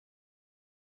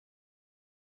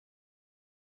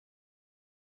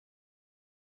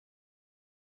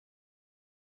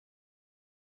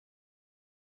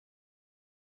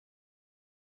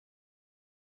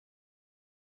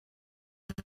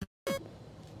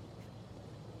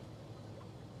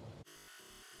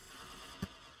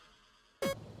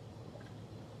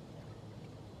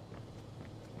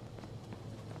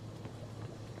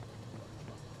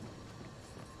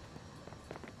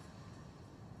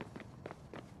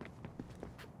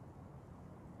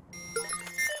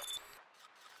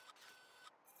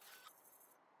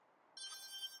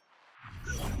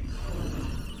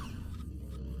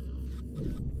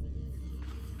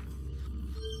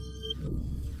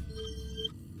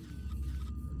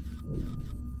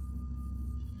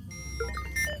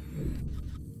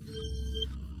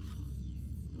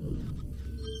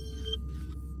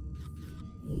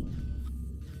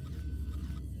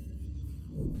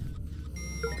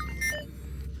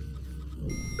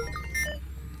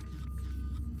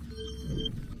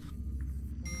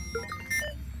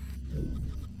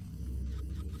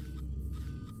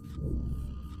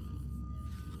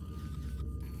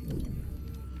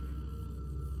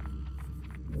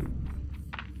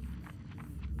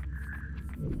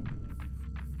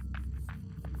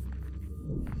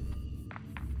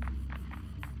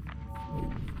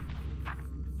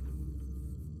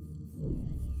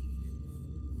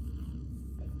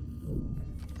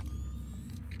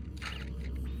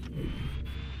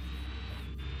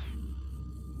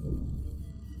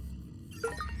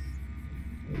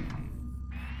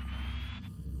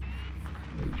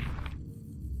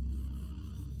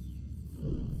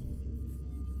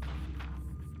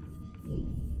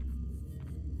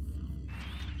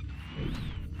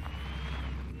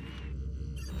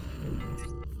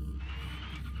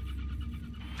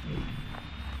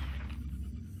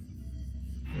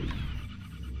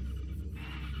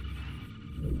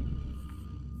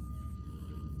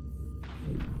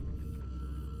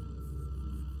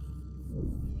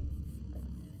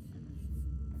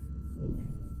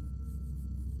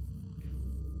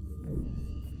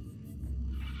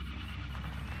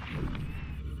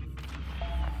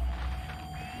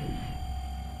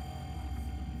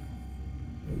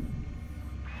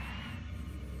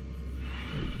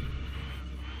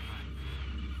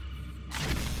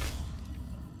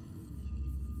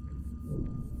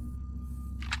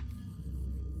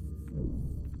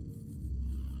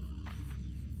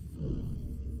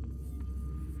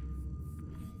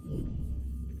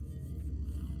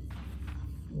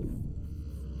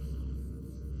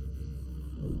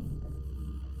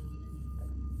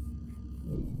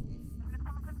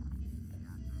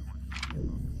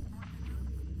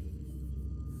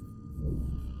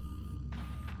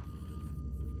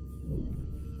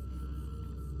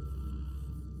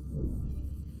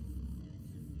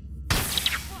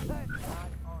Not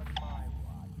on my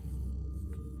watch.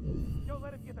 Don't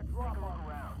let him get the drop on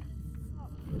around.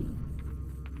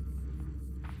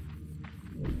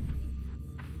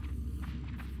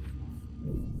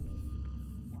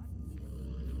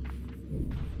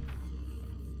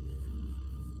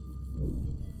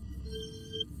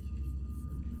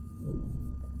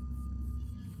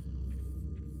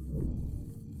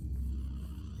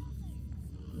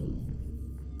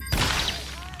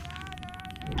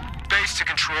 Base to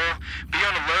control. Be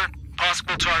on alert.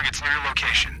 Possible targets near your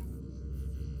location.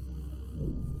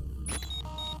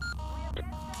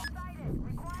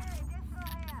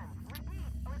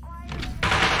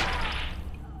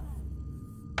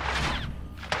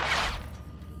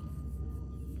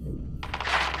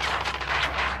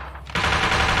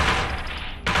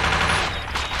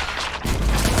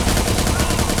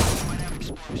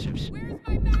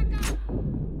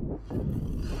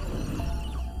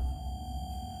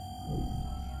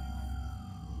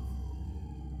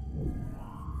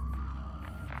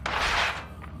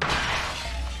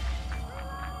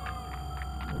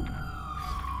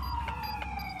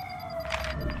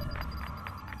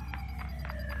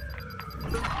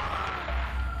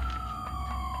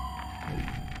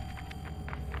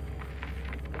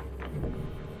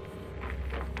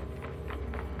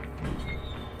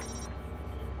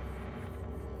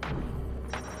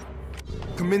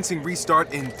 Commencing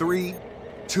restart in 3,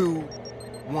 2,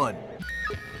 1.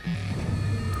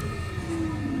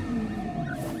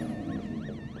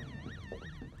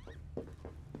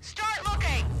 Start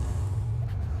looking!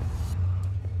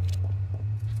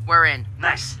 We're in.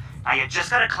 Nice. Now you just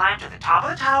gotta climb to the top of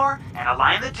the tower and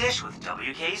align the dish with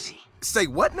WKZ. Say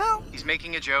what now? He's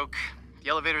making a joke. The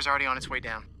elevator's already on its way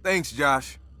down. Thanks,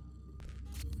 Josh.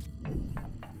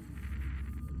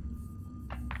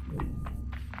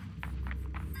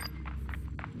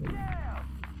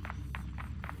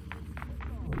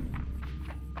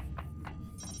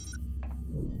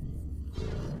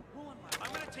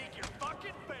 I'm gonna take your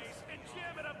fucking face and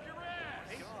jam it up your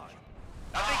ass!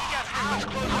 I think you got pretty much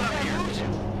close enough here.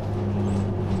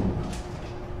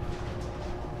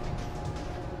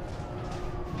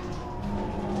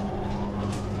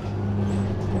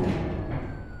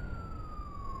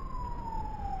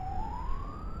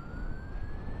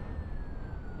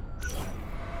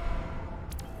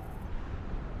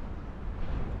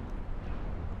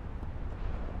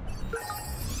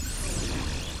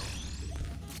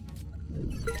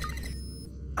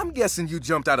 I'm guessing you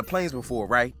jumped out of planes before,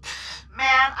 right?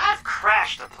 Man, I've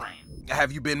crashed a plane.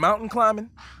 Have you been mountain climbing?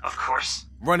 Of course.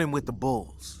 Running with the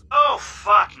bulls. Oh,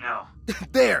 fuck no.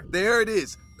 There it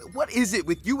is. What is it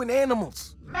with you and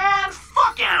animals? Man,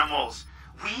 fuck animals.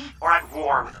 We are at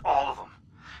war with all of them.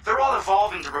 They're all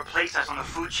evolving to replace us on the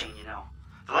food chain, you know.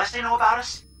 The less they know about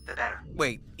us, the better.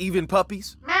 Wait, even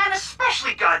puppies? Man,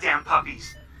 especially goddamn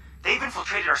puppies. They've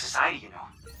infiltrated our society, you know.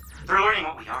 They're learning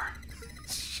what we are.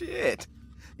 Shit.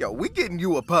 Yo, we getting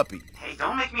you a puppy. Hey,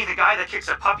 don't make me the guy that kicks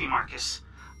a puppy, Marcus.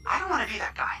 I don't want to be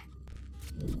that guy.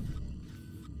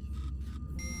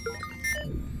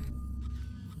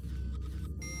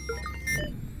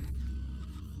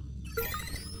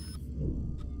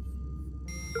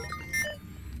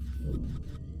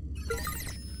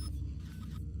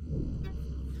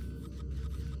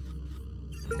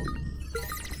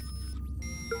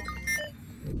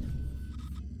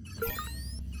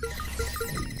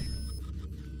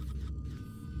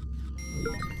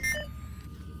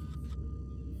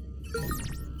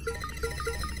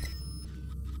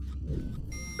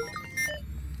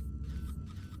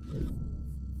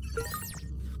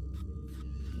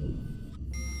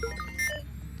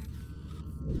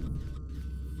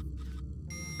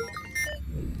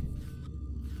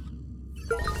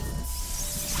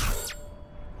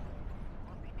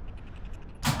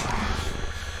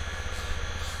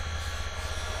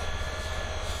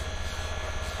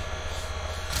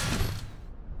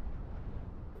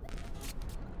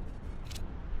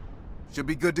 Should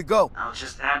be good to go. I'll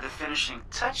just add the finishing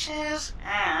touches,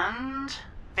 and...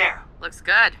 there. Looks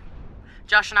good.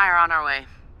 Josh and I are on our way.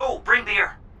 Oh, bring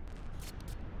beer.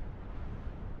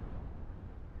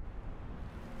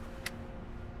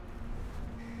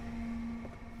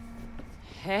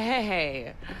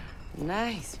 Hey,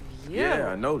 nice view. Yeah,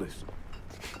 I noticed.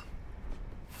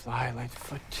 Fly,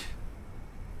 Lightfoot.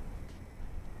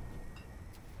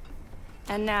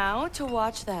 And now to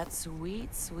watch that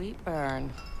sweet, sweet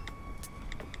burn.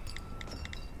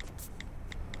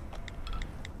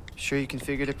 Sure you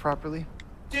configured it properly?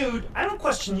 Dude, I don't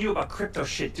question you about crypto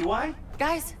shit, do I?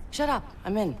 Guys, shut up.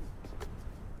 I'm in.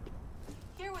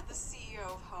 Here with the CEO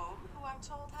of Home, who I'm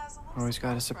told has a little Always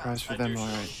got a surprise surprise for them, all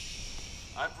right.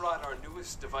 I brought our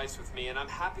newest device with me, and I'm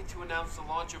happy to announce the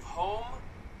launch of Home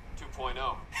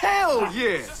 2.0. Hell yeah!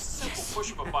 It's just a simple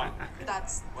push of a button.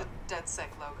 That's the DedSec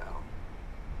logo.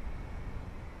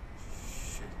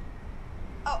 Shit.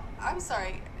 Oh, I'm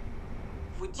sorry.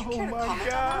 Would you care to comment on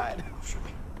that? Oh, shit.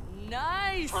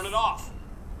 Nice! Turn it off.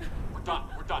 We're done.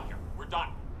 We're done here. We're done.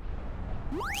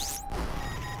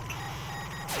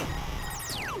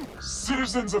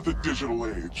 Citizens of the digital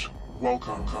age,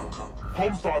 welcome.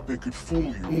 Home thought they could fool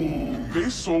you. They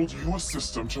sold you a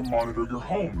system to monitor your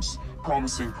homes,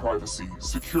 promising privacy,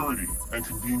 security, and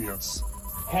convenience.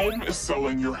 Home is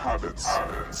selling your habits.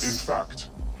 In fact,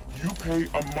 you pay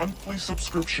a monthly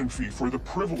subscription fee for the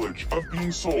privilege of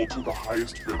being sold to the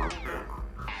highest bidder.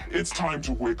 It's time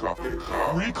to wake up.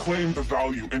 Reclaim the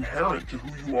value inherent to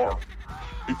who you are.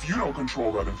 If you don't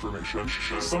control that information,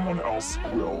 someone else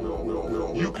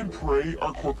will. You can pray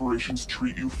our corporations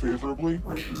treat you favorably,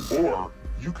 or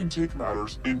you can take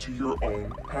matters into your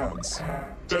own hands.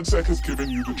 DedSec has given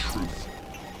you the truth.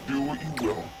 Do what you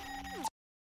will.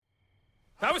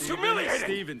 That was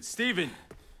humiliating! Steven!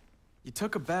 You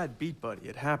took a bad beat, buddy.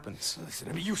 It happens. Listen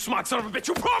to me, you smart son of a bitch,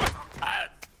 you promised!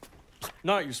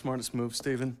 Not your smartest move,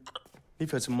 Steven.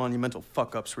 You've had some monumental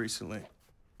fuck-ups recently.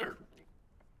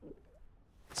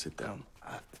 Sit down.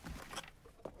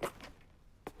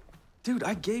 Dude,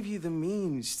 I gave you the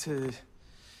means to,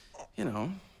 you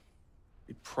know,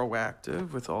 be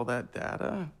proactive with all that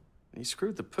data. And you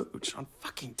screwed the pooch on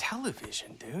fucking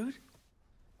television, dude.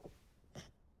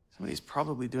 Somebody's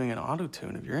probably doing an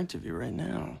auto-tune of your interview right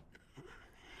now.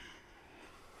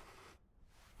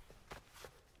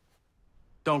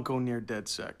 Don't go near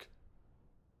DedSec.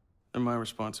 They're my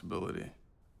responsibility.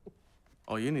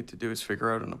 All you need to do is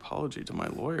figure out an apology to my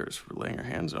lawyers for laying your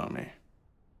hands on me.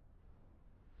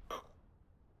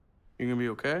 You gonna be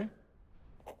okay?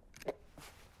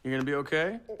 You gonna be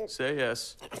okay? Say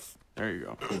yes. There you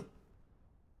go.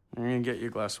 I'm gonna get you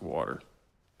a glass of water.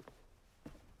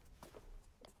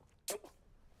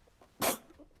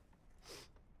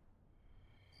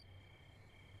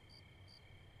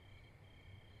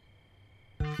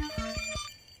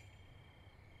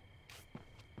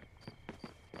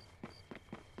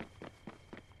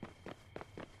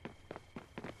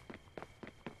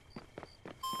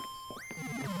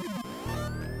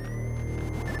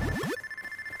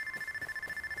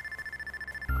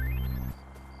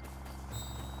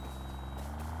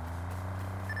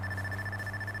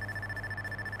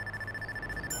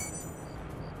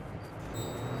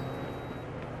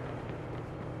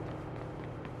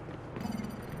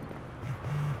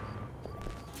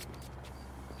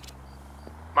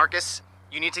 Marcus,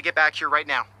 you need to get back here right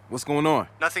now. What's going on?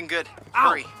 Nothing good.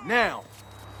 Hurry. Now!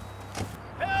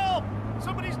 Help!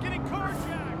 Somebody's getting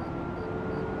carjacked!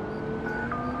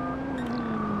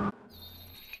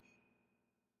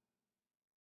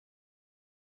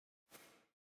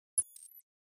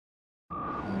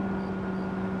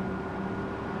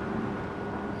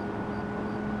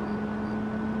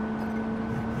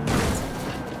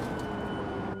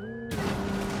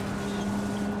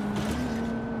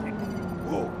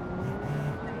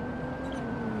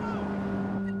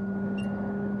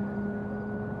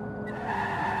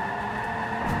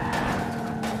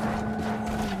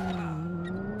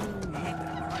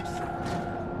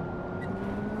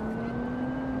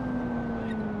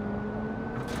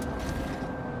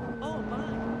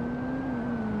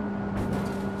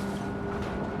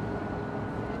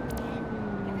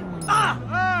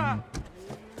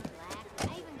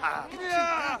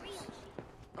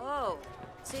 Oh,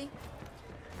 see?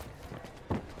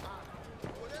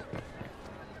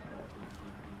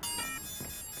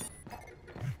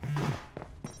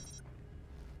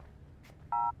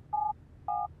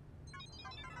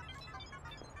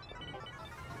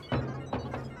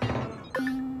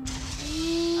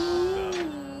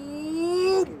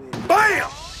 Bam!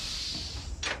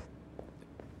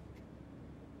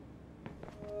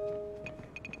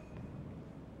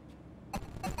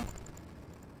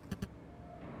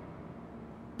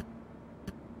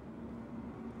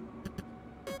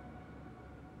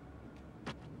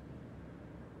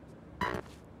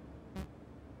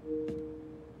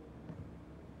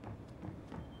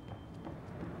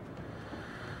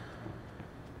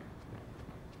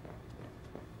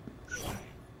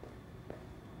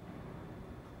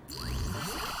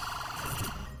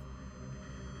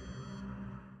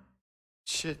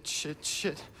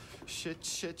 Shit.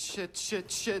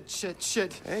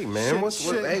 Hey, man,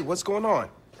 what's going on?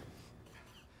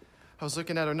 I was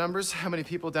looking at our numbers, how many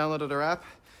people downloaded our app,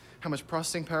 how much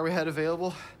processing power we had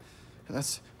available, and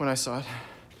that's when I saw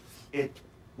it.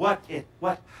 What?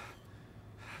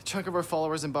 A chunk of our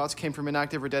followers and bots came from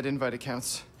inactive or dead invite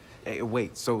accounts. Hey,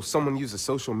 wait, so someone used a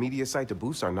social media site to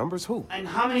boost our numbers? Who? And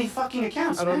how many fucking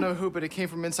accounts, I don't know who, but it came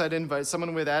from Inside Invite.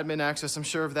 Someone with admin access, I'm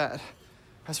sure of that.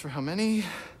 As for how many...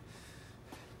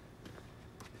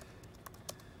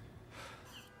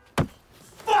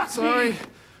 Fuck Sorry. me!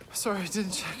 Sorry, I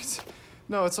didn't check.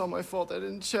 No, it's all my fault. I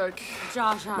didn't check.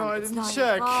 Josh, No, I it's didn't not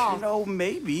check. your fault. You know,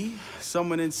 maybe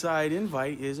someone inside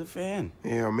Invite is a fan.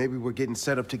 Yeah, or maybe we're getting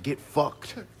set up to get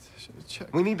fucked. I should have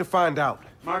checked. We need to find out.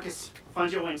 Marcus,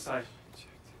 find your way inside.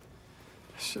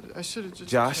 I should have just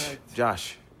checked.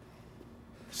 Josh,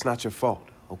 it's not your fault,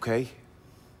 okay?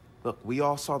 Look, we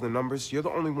all saw the numbers. You're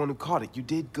the only one who caught it. You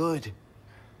did good.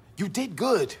 You did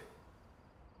good.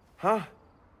 Huh?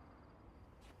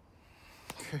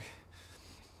 Okay.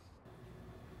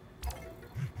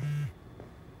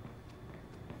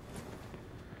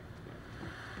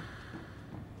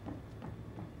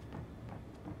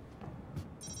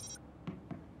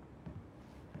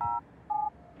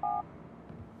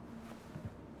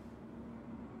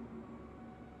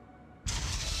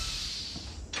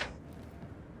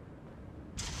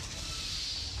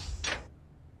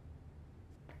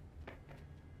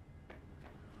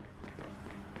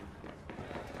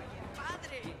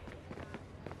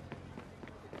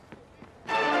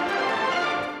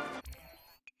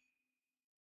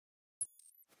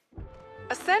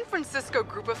 A San Francisco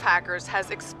group of hackers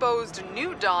has exposed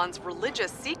New Dawn's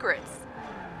religious secrets.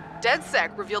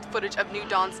 DedSec revealed footage of New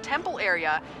Dawn's temple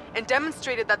area and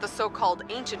demonstrated that the so-called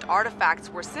ancient artifacts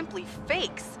were simply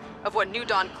fakes of what New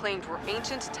Dawn claimed were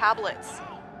ancient tablets.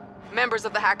 Members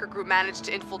of the hacker group managed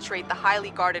to infiltrate the highly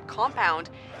guarded compound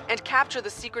and capture the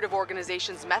secretive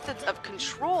organization's methods of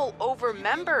control over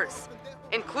members,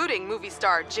 including movie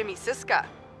star Jimmy Siska.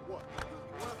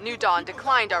 New Dawn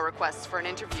declined our requests for an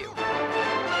interview.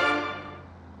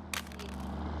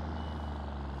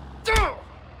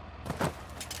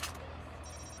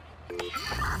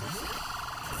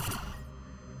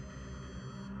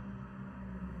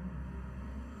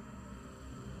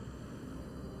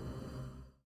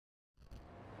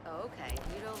 Okay,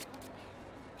 you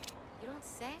don't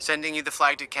say? Sending you the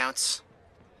flagged accounts.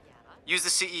 Use the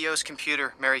CEO's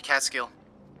computer, Mary Catskill.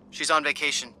 She's on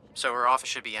vacation, so her office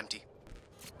should be empty.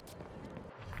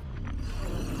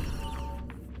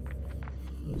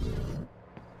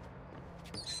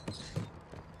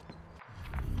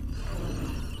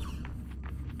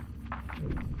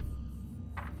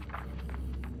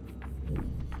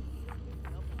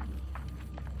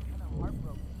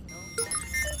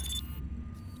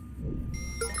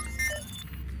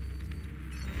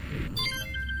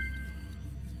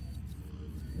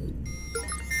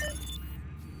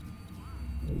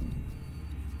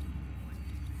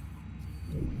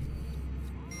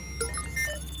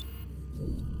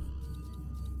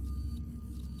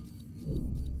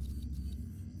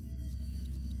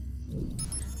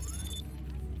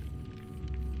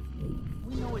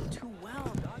 We know it too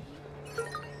well, dog. You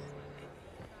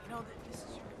know that this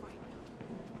is your fight.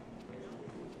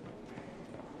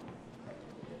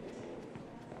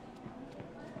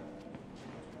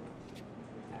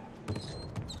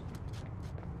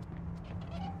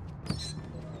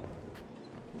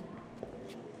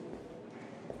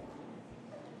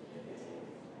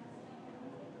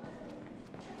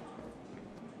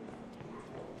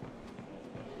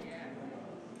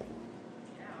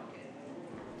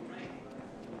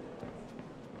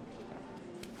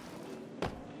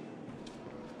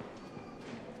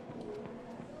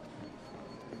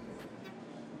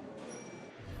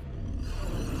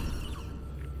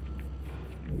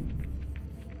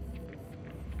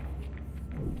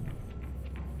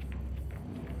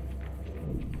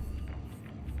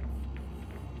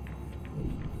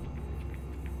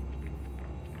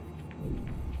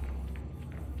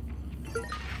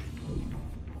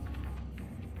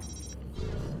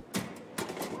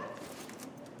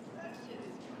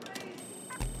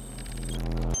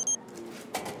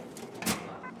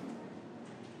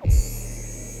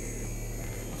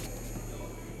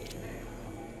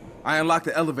 I unlocked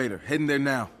the elevator, heading there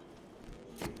now.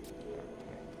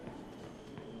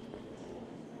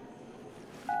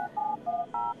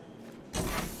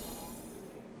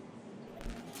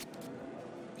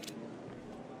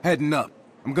 Heading up.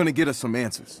 I'm gonna get us some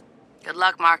answers. Good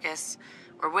luck, Marcus.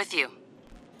 We're with you.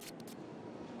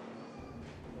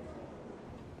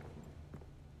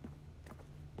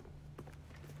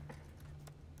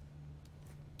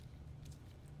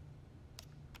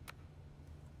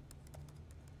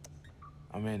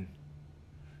 I'm in.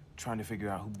 Trying to figure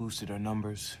out who boosted our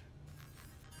numbers.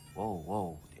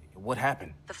 Whoa. What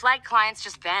happened? The flag clients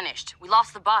just vanished. We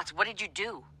lost the bots. What did you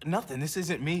do? Nothing. This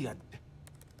isn't me.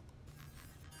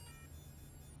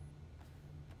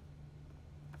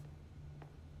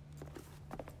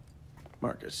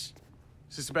 Marcus,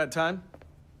 is this a bad time?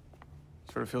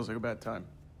 Sort of feels like a bad time.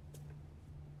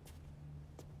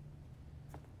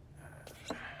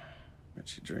 Bet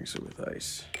she drinks it with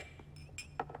ice.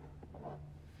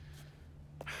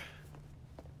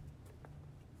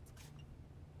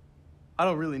 I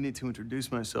don't really need to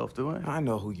introduce myself, do I? I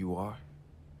know who you are.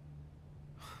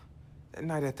 That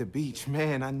night at the beach,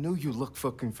 man, I knew you looked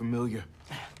fucking familiar.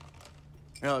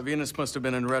 Well, Venus must have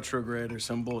been in retrograde or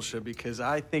some bullshit, because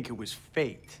I think it was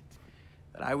fate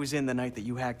that I was in the night that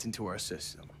you hacked into our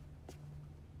system.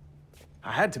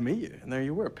 I had to meet you, and there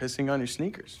you were, pissing on your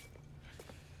sneakers.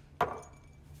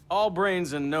 All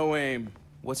brains and no aim.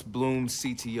 What's Bloom's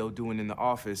CTO doing in the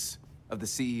office of the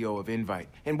CEO of Invite?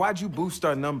 And why'd you boost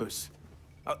our numbers?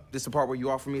 This the part where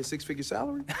you offer me a six-figure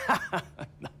salary?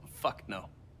 No, fuck no.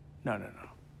 No.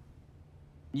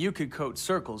 You could code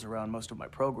circles around most of my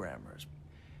programmers.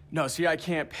 No, see, I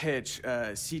can't pitch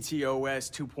CTOS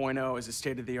 2.0 as a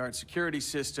state-of-the-art security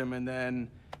system and then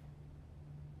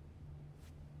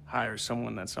hire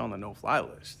someone that's on the no-fly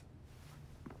list.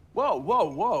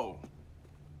 Whoa.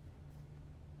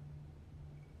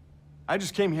 I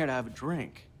just came here to have a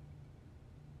drink.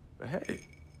 But hey,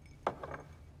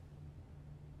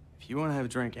 if you want to have a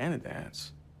drink and a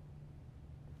dance,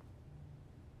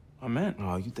 I'm in.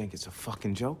 Oh, you think it's a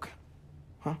fucking joke?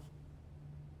 Huh?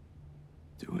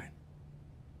 Do it.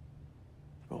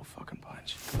 Roll fucking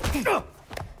punch. You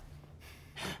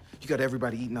got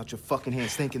everybody eating out your fucking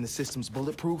hands thinking the system's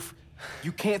bulletproof?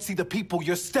 You can't see the people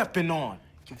you're stepping on.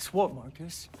 Guess what,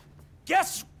 Marcus?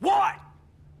 Guess what?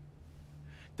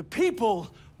 The people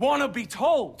want to be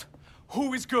told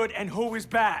who is good and who is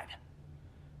bad.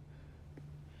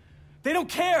 They don't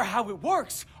care how it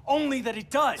works, only that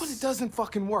it does. But it doesn't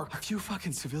fucking work. A few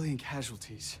fucking civilian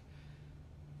casualties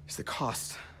is the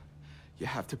cost you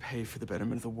have to pay for the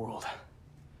betterment of the world.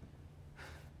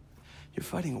 You're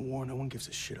fighting a war no one gives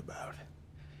a shit about.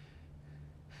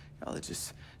 Y'all are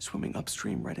just swimming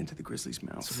upstream right into the Grizzlies'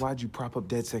 mouth. So why'd you prop up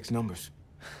DedSec's numbers?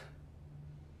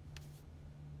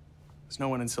 There's no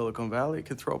one in Silicon Valley who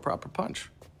could throw a proper punch.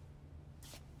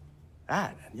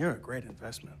 And you're a great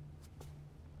investment.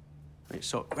 You're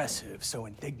so aggressive, so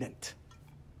indignant.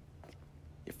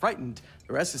 You frightened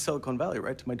the rest of Silicon Valley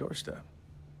right to my doorstep.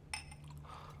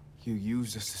 You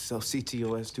used us to sell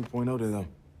CTOS 2.0 to them.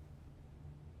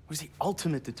 It was the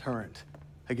ultimate deterrent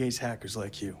against hackers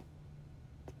like you.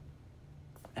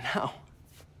 And now,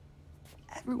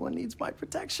 everyone needs my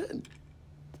protection.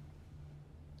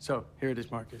 So, here it is,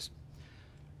 Marcus.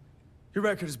 Your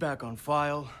record is back on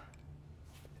file.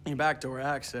 Your backdoor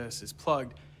access is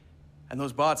plugged. And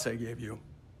those bots I gave you,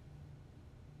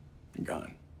 they're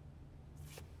gone.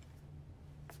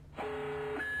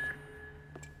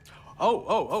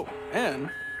 Oh, and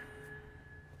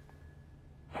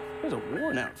there's a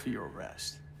warrant out for your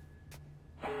arrest.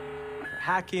 For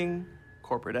hacking,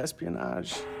 corporate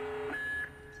espionage,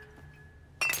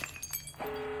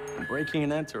 and breaking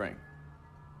and entering.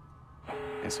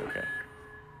 It's okay.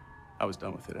 I was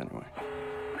done with it anyway.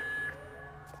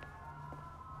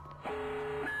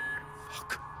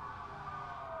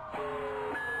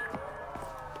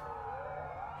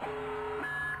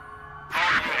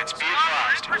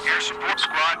 Air support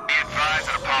squad, be advised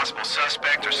that a possible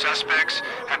suspect or suspects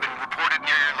have been reported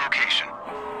near your location.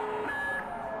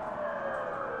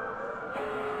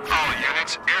 All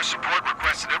units, air support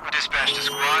requested it. Dispatch to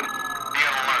squad. Be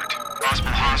on alert. Possible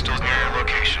hostiles near your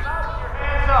location.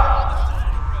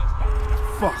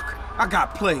 Fuck. I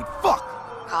got played. Fuck.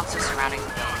 Cops are surrounding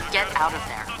the building. Get out of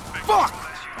there. Fuck!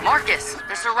 Marcus,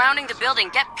 they're surrounding the building.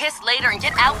 Get pissed later and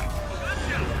get out.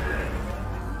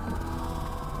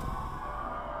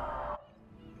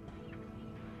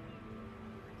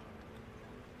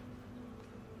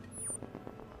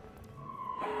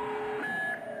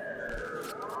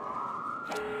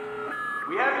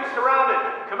 We have you surrounded.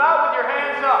 Come out with your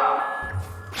hands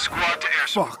up. Squad to air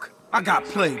support. Fuck. I got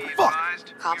played. Fuck.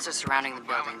 Cops are surrounding the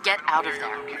building. Get out of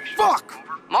there. Fuck!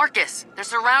 Marcus, they're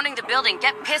surrounding the building.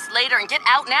 Get pissed later and get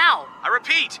out now. I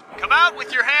repeat, come out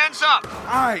with your hands up. All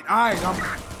right.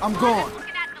 I'm gone.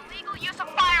 Looking at the legal use of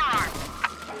firearms.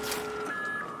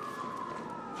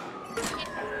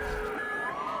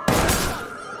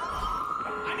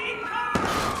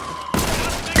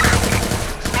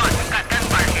 Squad, we've got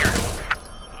gunfire here.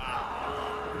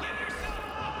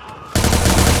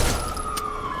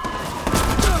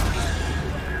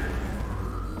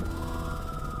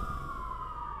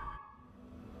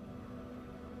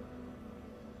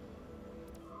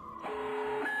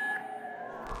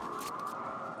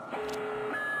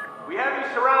 We have you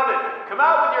surrounded. Come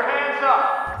out with your hands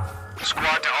up.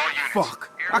 Squad to all units. Fuck.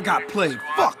 I got played.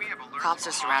 Fuck. Cops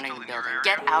are surrounding the building.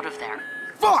 Get out of there.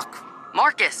 Fuck!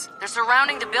 Marcus, they're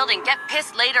surrounding the building. Get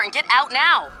pissed later and get out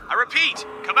now. I repeat,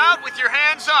 come out with your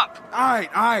hands up. All right,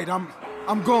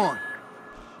 I'm gone.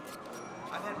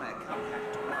 I've had my account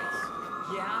hacked twice.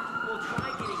 Yeah, we'll try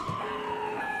getting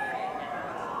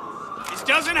This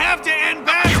doesn't have to end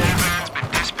badly. Patrol van's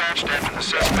been dispatched after the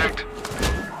suspect.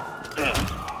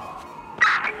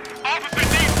 Officer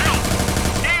needs help.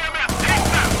 EMS, take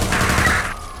them.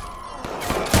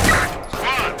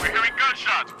 Squad, we're hearing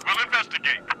gunshots. We'll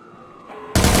investigate.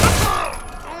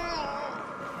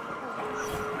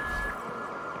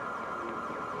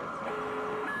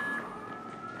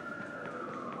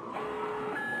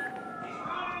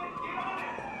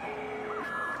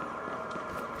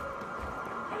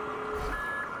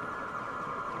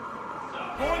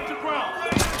 Going to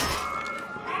ground.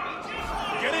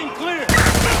 Getting clear.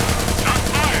 Shots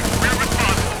fired. We're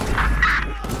responsible.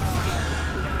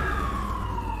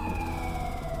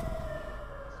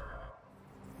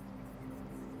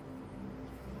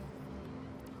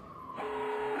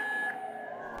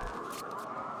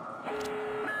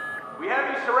 We have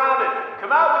you surrounded.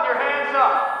 Come out with your hands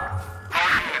up. All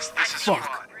units, this is Fuck!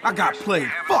 Squad. I got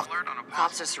played. Fuck!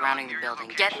 Cops are surrounding the building.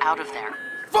 Get out of there.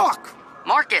 Fuck!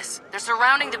 Marcus, they're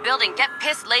surrounding the building. Get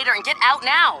pissed later and get out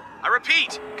now. I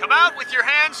repeat, come out with your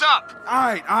hands up.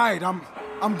 All right,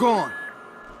 I'm gone.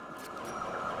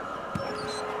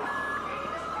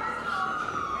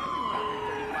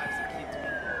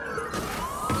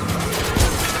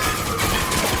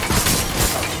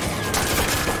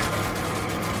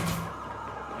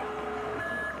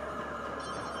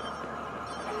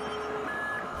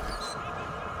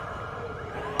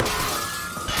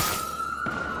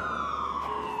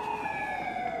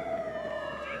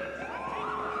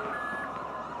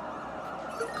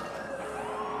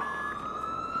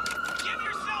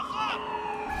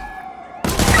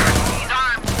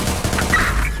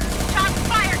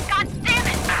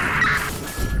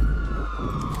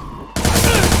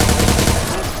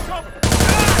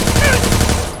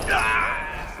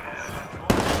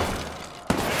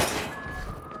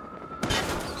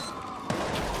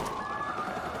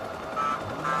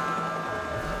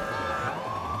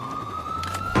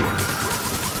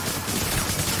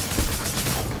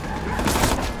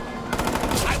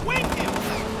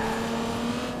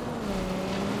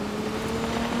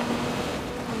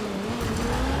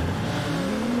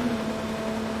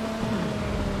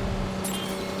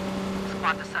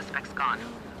 The suspect's gone.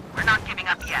 We're not giving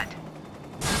up yet.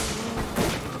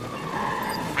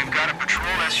 We've got a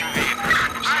patrol SUV in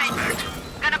pursuit of suspect.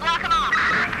 Gonna block him off.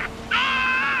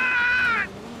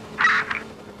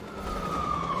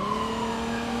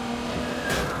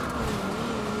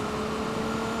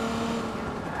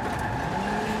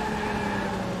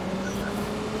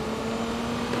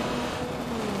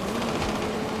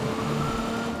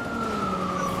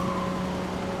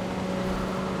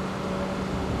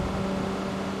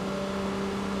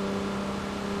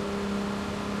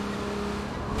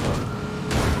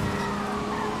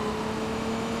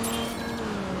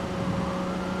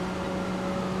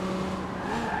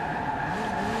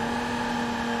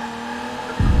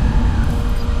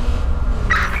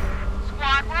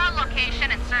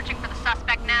 And searching for the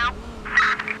suspect now.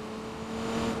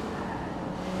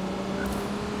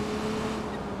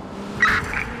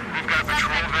 We've got a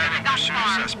patrol van in pursuit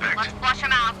of suspect. Let's flush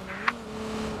him out.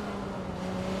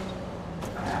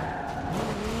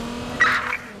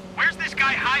 Where's this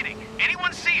guy hiding?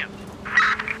 Anyone see him?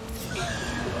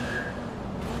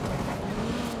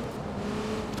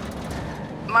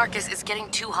 Marcus, it's getting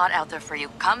too hot out there for you.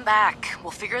 Come back.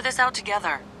 We'll figure this out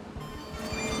together.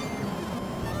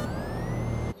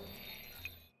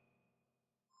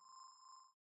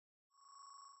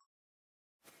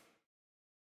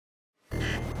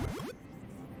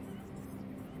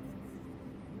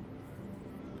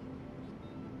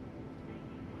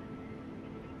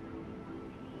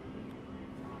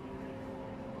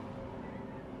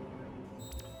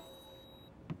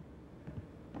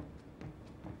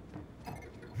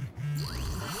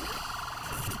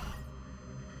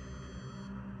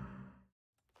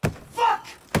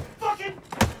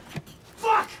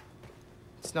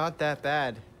 It's not that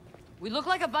bad. We look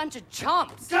like a bunch of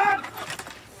chumps. God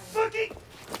fucking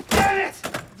damn it!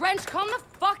 Wrench, calm the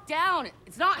fuck down.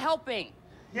 It's not helping.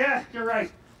 Yeah, you're right.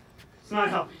 It's not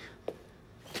helping.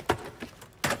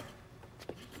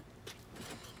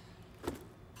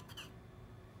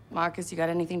 Marcus, you got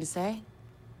anything to say?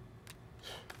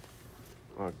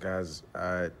 Look, guys,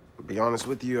 to be honest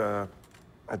with you, I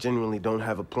genuinely don't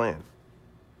have a plan.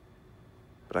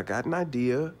 But I got an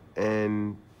idea,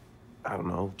 and I don't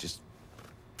know, just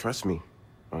trust me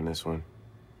on this one.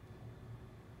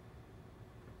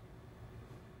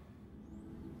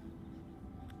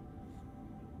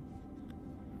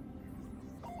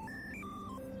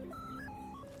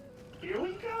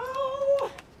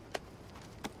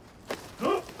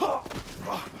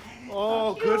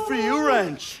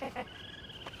 challenge.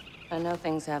 I know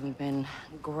things haven't been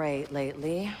great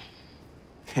lately,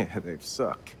 Yeah, they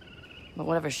suck. but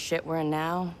whatever shit we're in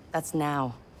now, that's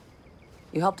now.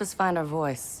 You helped us find our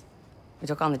voice. We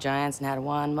took on the Giants and had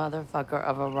one motherfucker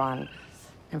of a run.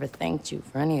 Never thanked you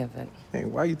for any of it. Hey,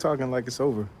 why are you talking like it's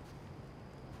over?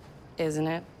 Isn't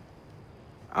it?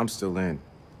 I'm still in.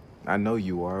 I know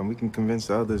you are, and we can convince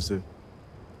the others that...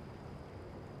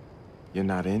 You're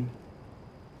not in?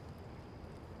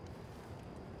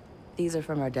 These are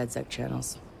from our DedSec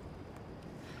channels.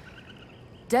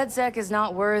 DedSec is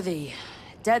not worthy.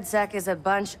 DedSec is a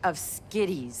bunch of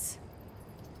skitties.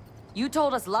 You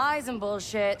told us lies and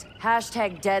bullshit.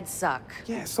 Hashtag DedSuck.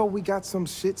 Yeah, so we got some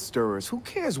shit stirrers. Who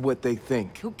cares what they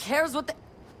think? Who cares what they...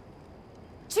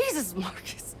 Jesus,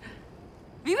 Marcus.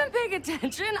 Have you been paying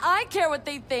attention? I care what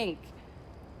they think.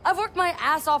 I've worked my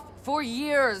ass off for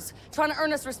years, trying to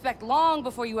earn us respect long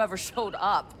before you ever showed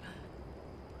up.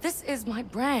 This is my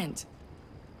brand.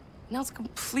 Now it's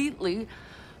completely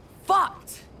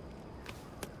fucked.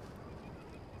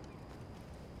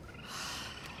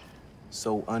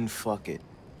 So unfuck it.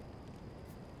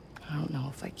 I don't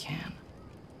know if I can.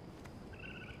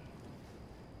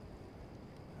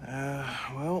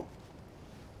 Well...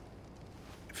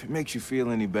 If it makes you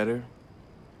feel any better,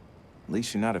 at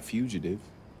least you're not a fugitive.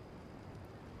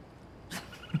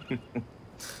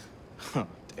 Oh,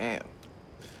 damn.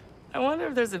 I wonder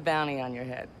if there's a bounty on your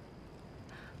head.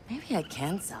 Maybe I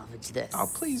can salvage this. Oh,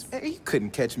 please, man, you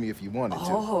couldn't catch me if you wanted to.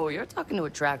 Oh, you're talking to a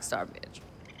track star, bitch.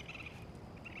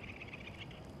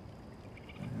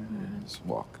 Just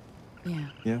walk. Yeah.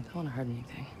 Yeah? Don't want to hurt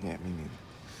anything. Yeah, me neither.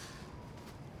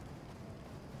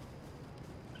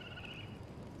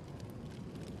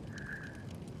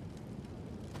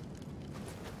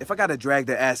 If I gotta drag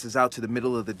their asses out to the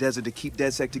middle of the desert to keep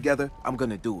DedSec together, I'm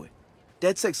gonna do it.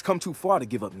 DedSec's come too far to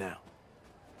give up now.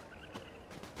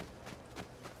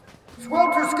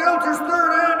 Swelter Skelter's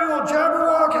third annual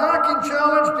Jabberwock Hacking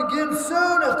Challenge begins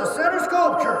soon at the Center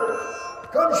Sculpture.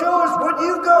 Come show us what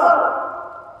you got.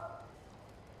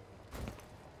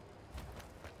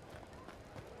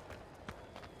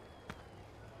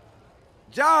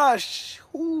 Josh,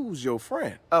 who's your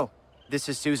friend? Oh, this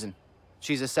is Susan.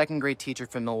 She's a second-grade teacher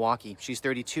from Milwaukee. She's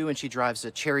 32 and she drives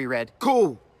a cherry red.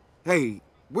 Cool. Hey,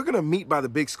 we're gonna meet by the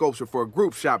big sculpture for a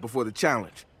group shot before the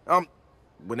challenge.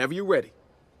 Whenever you're ready.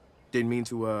 Didn't mean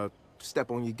to, step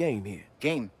on your game here.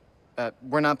 Game?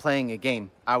 We're not playing a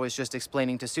game. I was just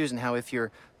explaining to Susan how if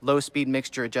your low-speed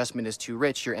mixture adjustment is too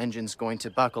rich, your engine's going to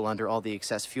buckle under all the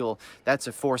excess fuel. That's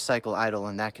a 4-cycle idle,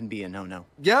 and that can be a no-no.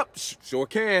 Yep, sure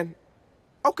can.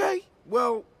 Okay,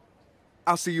 well,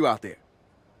 I'll see you out there.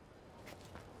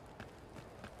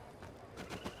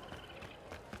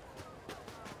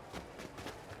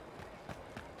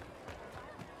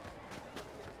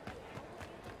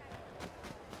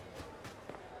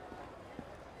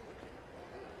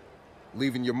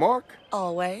 Leaving your mark?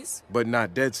 Always. But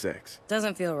not DedSec's.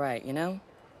 Doesn't feel right, you know?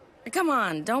 Come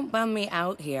on, don't bum me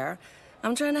out here.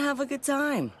 I'm trying to have a good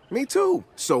time. Me too.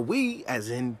 So we, as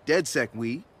in DedSec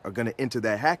we, are gonna enter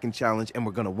that hacking challenge and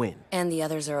we're gonna win. And the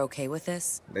others are okay with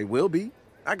this? They will be.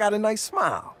 I got a nice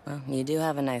smile. Well, you do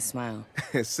have a nice smile.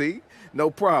 See? No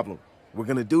problem. We're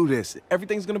gonna do this.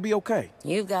 Everything's gonna be okay.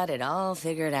 You've got it all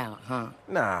figured out, huh?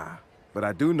 Nah, but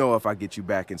I do know if I get you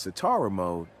back in Satara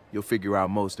mode, you'll figure out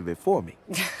most of it for me.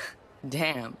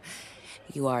 Damn.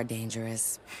 You are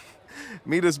dangerous.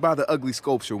 Meet us by the ugly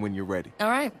sculpture when you're ready. All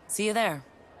right, see you there.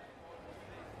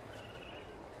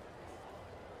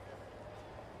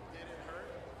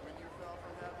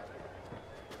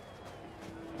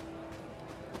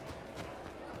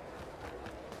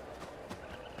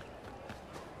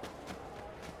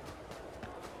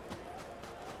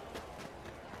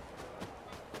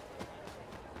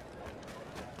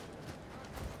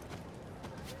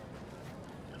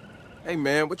 Hey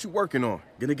man, what you working on?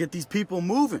 Gonna get these people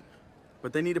moving.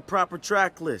 But they need a proper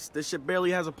track list. This shit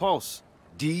barely has a pulse.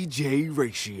 DJ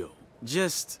Ratio.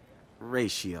 Just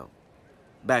Ratio.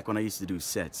 Back when I used to do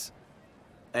sets.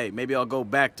 Hey, maybe I'll go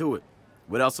back to it.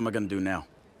 What else am I gonna do now?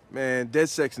 Man,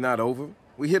 DedSec's not over.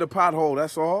 We hit a pothole,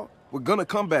 that's all. We're gonna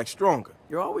come back stronger.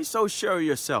 You're always so sure of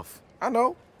yourself. I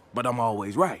know, but I'm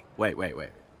always right. Wait.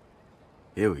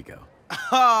 Here we go.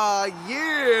 Ah,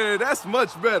 yeah, that's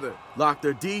much better. Lock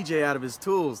their DJ out of his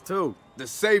tools, too. The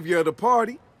savior of the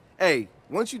party. Hey,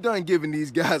 once you're done giving these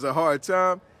guys a hard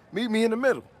time, meet me in the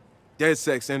middle.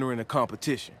 DedSec's entering a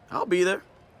competition. I'll be there.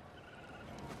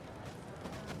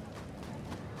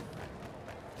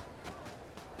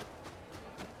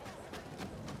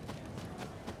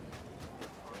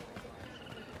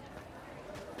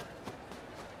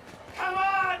 Come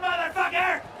on,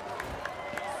 motherfucker!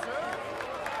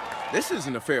 This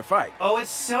isn't a fair fight. Oh, it's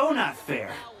so not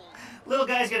fair. Little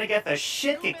guy's gonna get the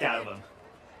shit kicked out of him.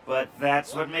 But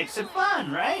that's what makes it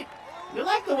fun, right? You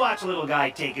like to watch a little guy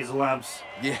take his lumps.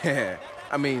 Yeah,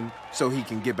 I mean, so he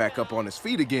can get back up on his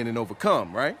feet again and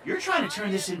overcome, right? You're trying to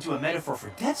turn this into a metaphor for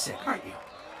DedSec, aren't you?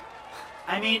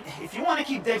 I mean, if you want to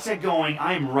keep DedSec going,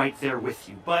 I'm right there with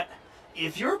you. But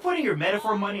if you're putting your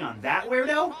metaphor money on that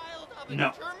weirdo,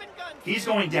 no. He's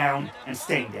going down and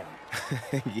staying down.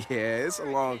 Yeah, it's a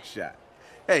long shot.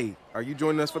 Hey, are you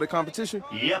joining us for the competition?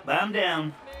 Yep, I'm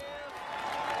down.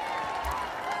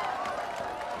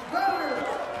 Competitors,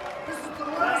 this is the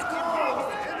last call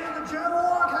to enter the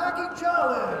Jabberwock Hacking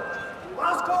Challenge.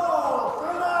 Last call,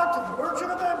 third act of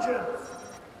Merchant of Vengeance.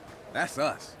 That's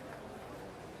us.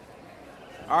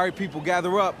 All right, people,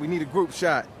 gather up. We need a group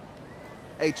shot.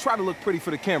 Hey, try to look pretty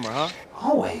for the camera, huh?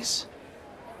 Always.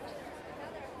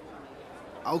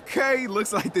 Okay,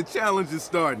 looks like the challenge is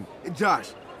starting. Hey, Josh,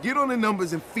 get on the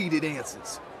numbers and feed it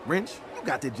answers. Wrench, you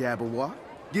got the Jabberwock.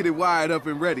 Get it wired up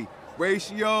and ready.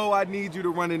 Ratio, I need you to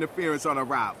run interference on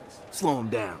arrivals. Slow them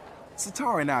down.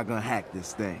 Sitara and I are gonna hack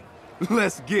this thing.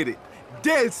 Let's get it.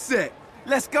 Dead set.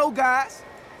 Let's go, guys.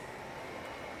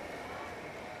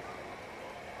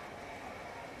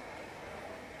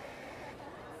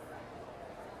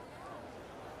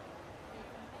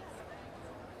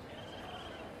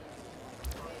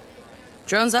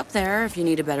 Drone's up there if you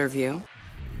need a better view.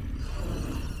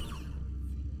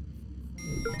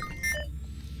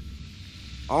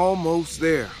 Almost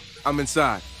there. I'm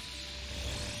inside.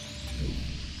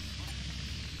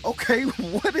 Okay,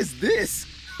 what is this?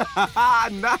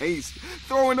 Nice.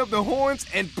 Throwing up the horns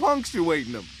and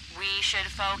punctuating them. We should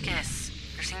focus.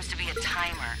 There seems to be a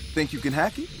timer. Think you can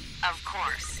hack it? Of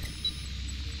course.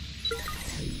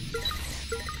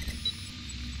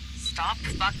 Stop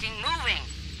fucking moving.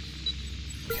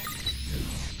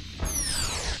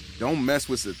 Don't mess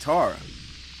with Sitara.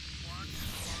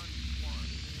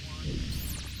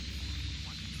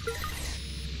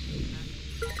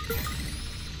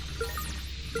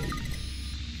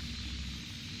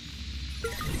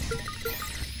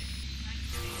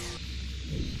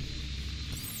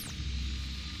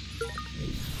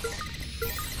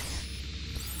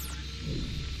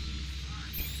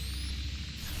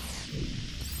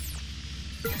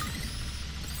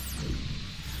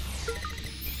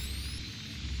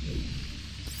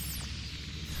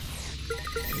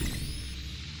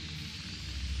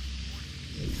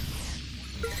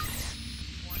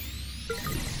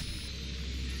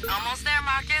 Almost there,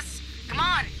 Marcus. Come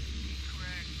on.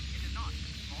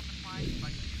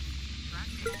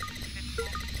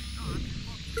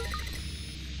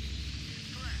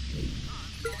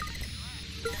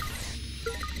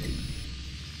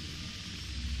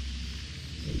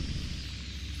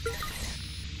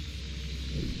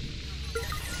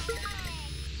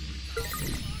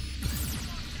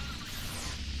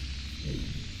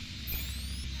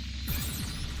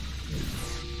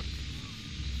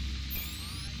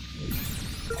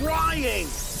 Crying!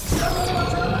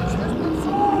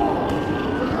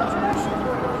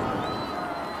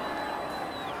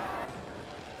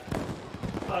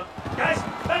 Guys,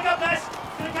 back up, guys!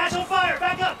 It's gonna catch on fire!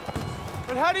 Back up!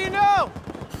 But how do you know?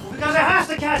 Because it has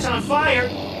to catch on fire!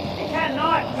 It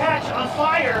cannot catch on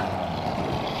fire!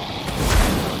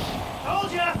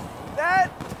 Told ya!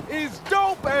 That is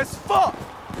dope as fuck!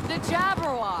 The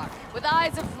Jabberwock with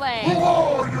eyes of flame. Who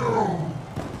are you?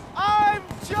 I'm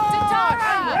Josh!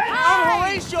 I'm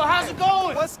Horatio. How's it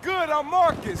going? What's good? I'm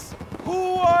Marcus.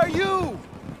 Who are you?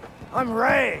 I'm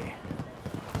Ray.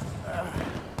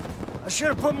 I should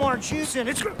have put more juice in.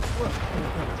 It's...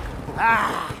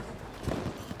 Ah!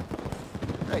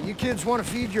 Hey, you kids want to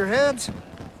feed your heads?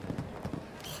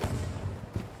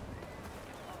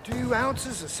 2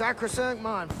 ounces of sacrosanct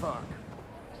mindfuck.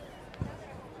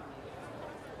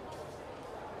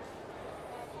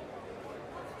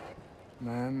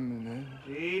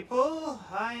 People,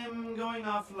 I am going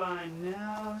offline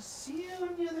now. See you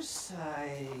on the other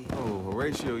side. Oh,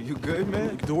 Horatio, you good,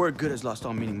 man? The word good has lost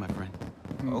all meaning, my friend.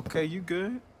 Okay, you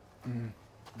good?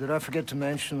 Did I forget to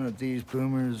mention that these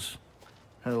boomers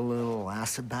had a little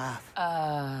acid bath?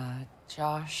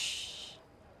 Josh.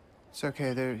 It's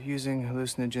okay, they're using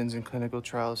hallucinogens in clinical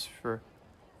trials for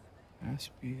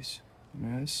maspies.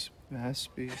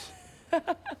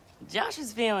 Josh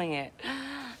is feeling it.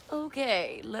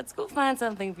 Okay, let's go find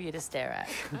something for you to stare at.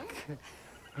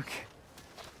 Okay.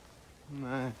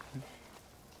 My.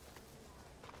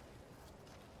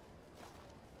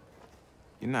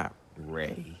 You're not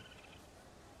Ray.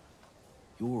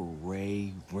 You're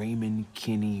Ray, Raymond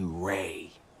Kinney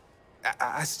Ray.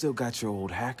 I still got your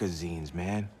old hacker zines,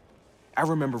 man. I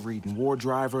remember reading War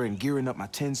Driver and gearing up my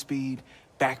 10-speed,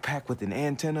 backpack with an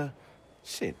antenna.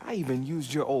 Shit, I even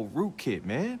used your old root kit,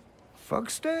 man. Fuck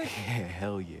stick? Yeah,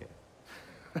 hell yeah.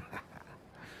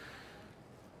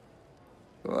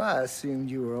 Well, I assumed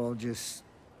you were all just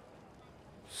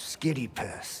skitty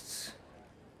pests.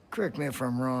 Correct me if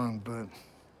I'm wrong, but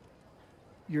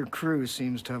your crew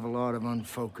seems to have a lot of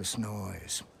unfocused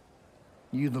noise.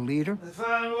 You the leader? The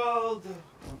fine world.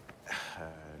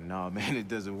 No, man, it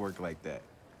doesn't work like that.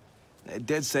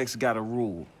 DedSec's got a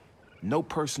rule. No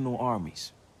personal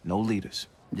armies, no leaders.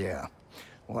 Yeah.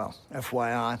 Well,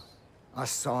 FYI, I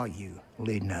saw you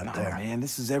leading out there. Man,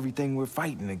 this is everything we're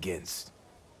fighting against.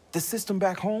 The system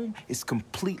back home is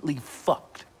completely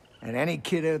fucked. And any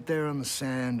kid out there on the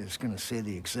sand is gonna say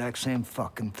the exact same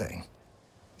fucking thing.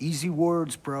 Easy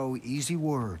words, bro, easy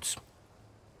words.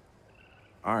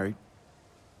 All right.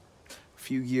 A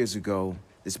few years ago,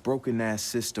 this broken-ass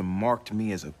system marked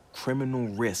me as a criminal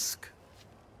risk.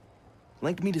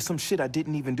 Linked me to some shit I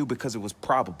didn't even do because it was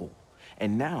probable.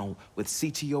 And now, with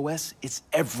CTOS, it's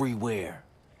everywhere.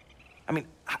 I mean,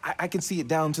 I can see it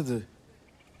down to the...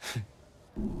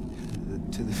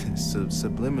 to the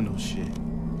subliminal shit.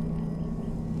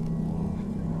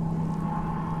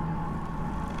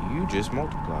 You just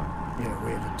multiplied. Yeah,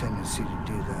 we have a tendency to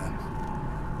do that.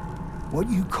 What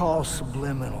you call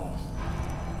subliminal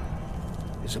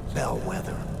is a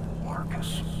bellwether,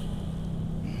 Marcus.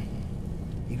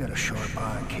 You got a sharp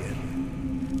eye, kid.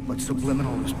 But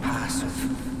subliminal is passive.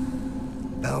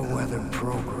 Bellwether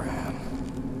program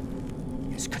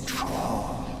is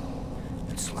control.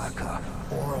 It's like a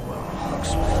Orwell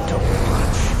Huxley double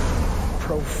punch.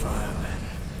 Profiling,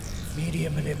 media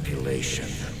manipulation,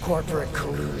 corporate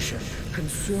collusion,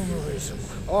 consumerism,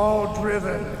 all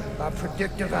driven by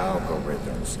predictive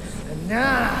algorithms. And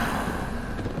now,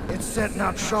 it's setting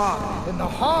up shop in the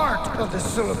heart of the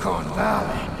Silicon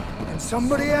Valley. And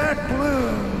somebody at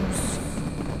Bloom's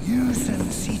using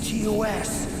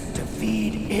CTOS to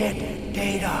feed it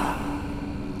data.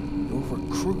 You're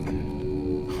recruiting.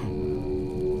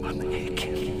 I'm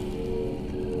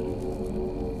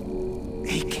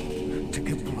aching to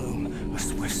give Bloom a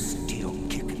swift steel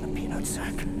kick in the peanut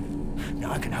sack.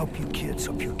 Now I can help you kids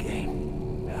up your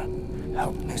game.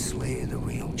 Help me slay the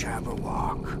real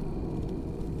Jabberwock.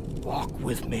 Walk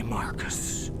with me,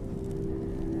 Marcus.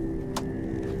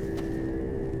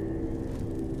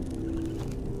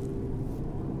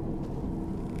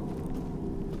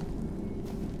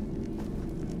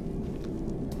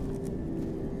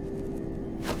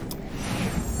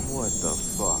 What the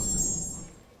fuck?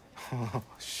 Oh,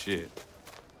 shit.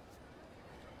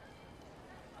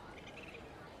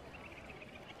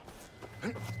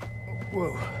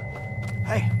 Whoa.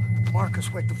 Hey,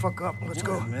 Marcus, wake the fuck up. Let's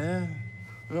go. Man.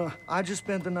 I just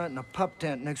spent the night in a pup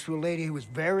tent next to a lady who was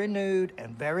very nude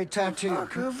and very tattooed.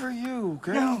 Good for you,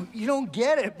 girl. No, you don't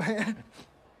get it, man.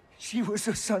 She was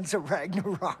the Sons of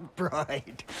Ragnarok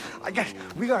bride.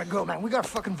 We gotta go, man. We gotta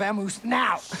fucking vamoose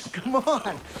now. Come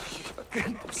on.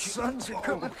 Fucking sons are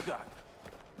coming. Oh, God.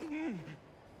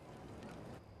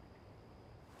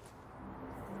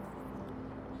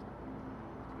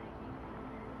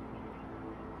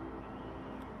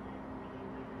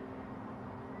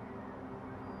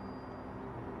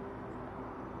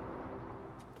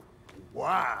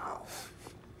 Wow.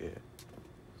 Yeah.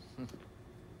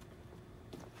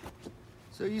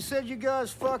 So you said you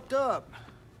guys fucked up.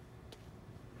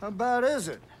 How bad is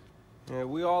it? Yeah,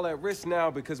 we all at risk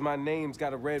now because my name's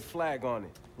got a red flag on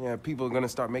it. Yeah, people are gonna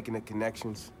start making the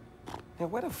connections. Yeah,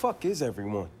 where the fuck is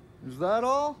everyone? Is that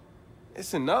all?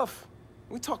 It's enough.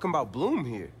 We talking about Bloom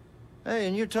here. Hey,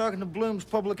 and you're talking to Bloom's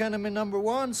public enemy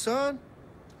 #1, son?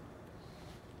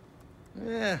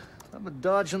 Yeah, I've been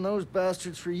dodging those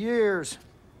bastards for years.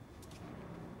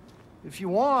 If you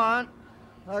want,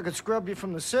 I could scrub you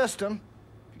from the system.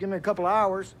 If you give me a couple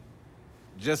hours.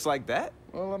 Just like that?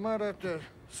 Well, I might have to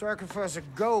sacrifice a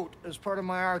goat as part of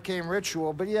my arcane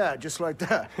ritual, but yeah, just like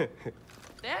that.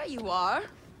 There you are.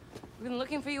 We've been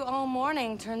looking for you all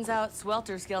morning. Turns out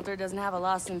Swelter Skelter doesn't have a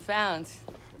lost and found.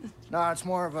 No, it's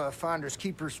more of a finders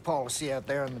keepers policy out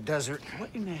there in the desert. What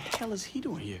in the hell is he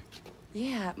doing here?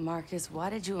 Yeah, Marcus, why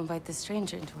did you invite this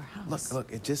stranger into our house?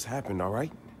 Look, it just happened, all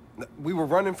right? We were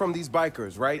running from these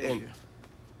bikers, right? And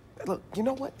look, you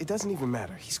know what? It doesn't even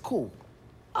matter. He's cool.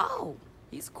 Oh,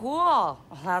 he's cool.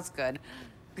 Well, that's good.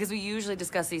 Because we usually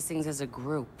discuss these things as a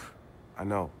group. I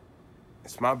know.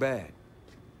 It's my bad.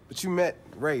 But you met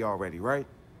Ray already, right?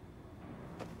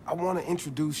 I want to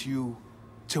introduce you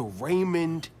to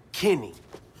Raymond Kinney.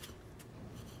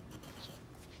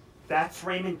 That's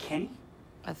Raymond Kinney?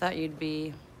 I thought you'd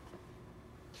be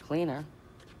cleaner.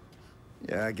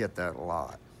 Yeah, I get that a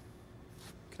lot.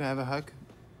 Can I have a hug?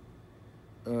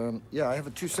 Yeah, I have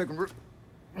a 2-second...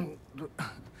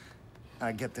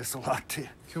 I get this a lot, too.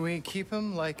 Can we keep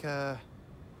him like a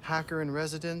hacker in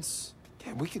residence?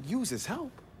 Yeah, we could use his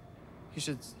help.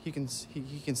 He can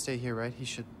stay here, right? He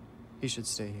should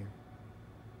stay here.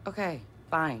 Okay,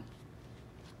 fine.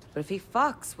 But if he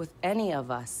fucks with any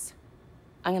of us,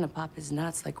 I'm gonna pop his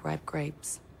nuts like ripe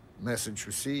grapes. Message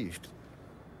received.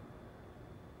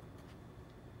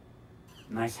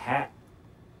 Nice hat.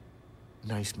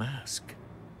 Nice mask.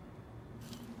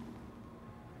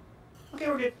 Okay,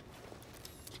 we're good.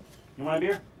 You want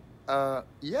a beer?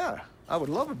 Yeah. I would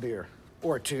love a beer.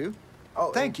 Or two.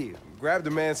 Oh, thank you. Grab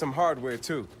the man some hardware,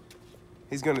 too.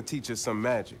 He's gonna teach us some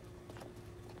magic.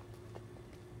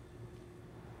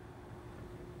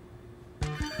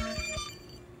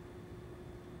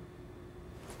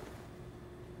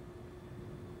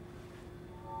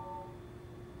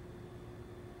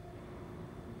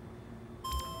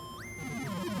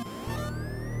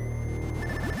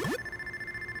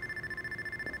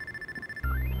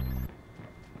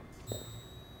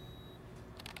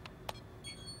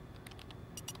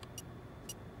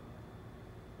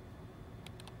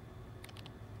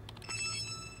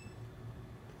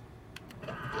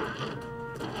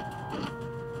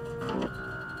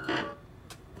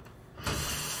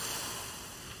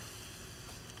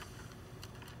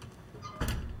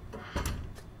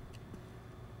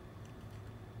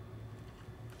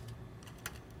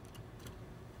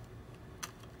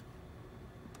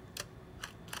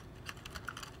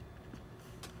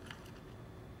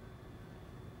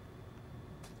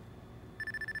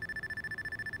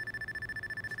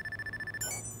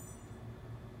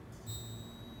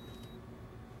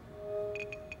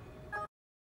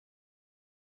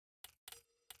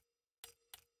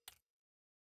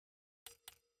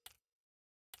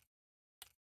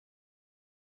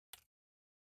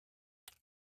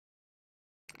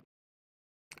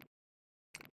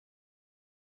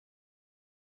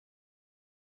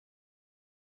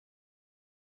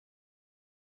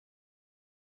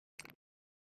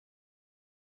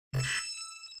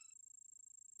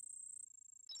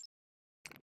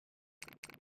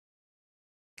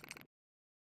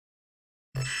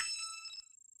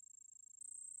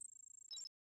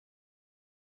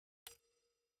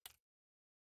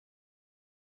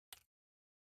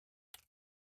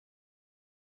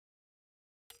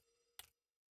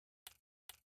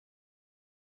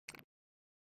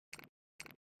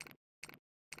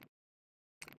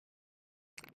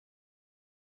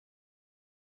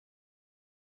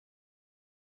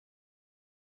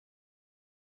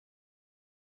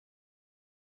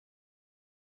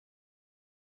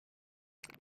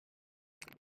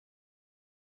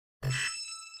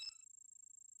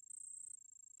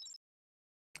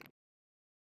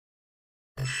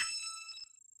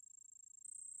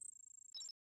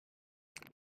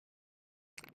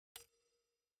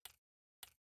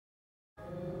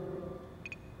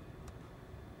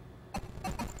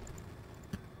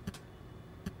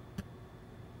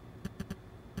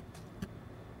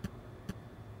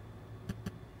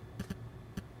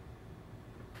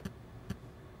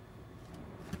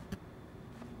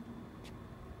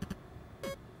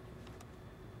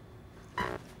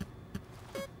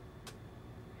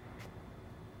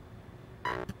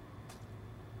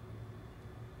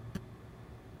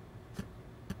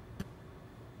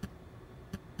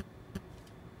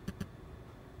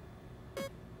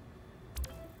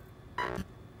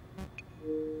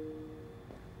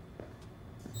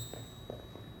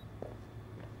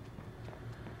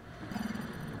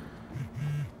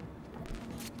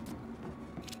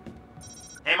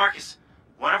 Hey, Marcus.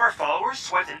 One of our followers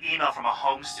swiped an email from a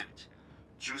home student.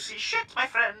 Juicy shit, my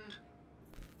friend.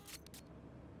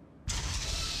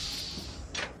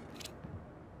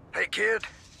 Hey, kid.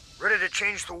 Ready to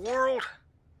change the world?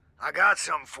 I got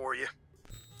something for you.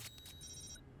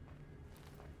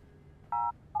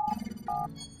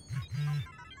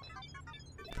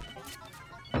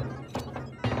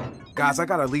 Guys, I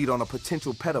got a lead on a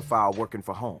potential pedophile working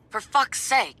for Home. For fuck's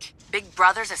sake, Big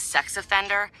Brother's a sex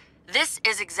offender? This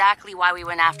is exactly why we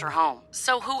went after Home.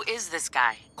 So who is this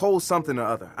guy? Cole something or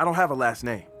other. I don't have a last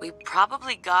name. We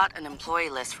probably got an employee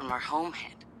list from our home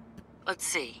head. Let's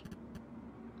see.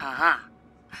 Uh-huh.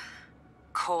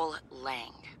 Cole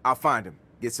Lang. I'll find him,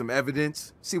 get some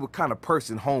evidence, see what kind of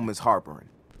person Home is harboring.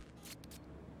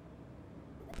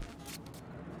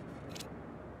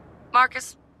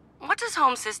 Marcus, what does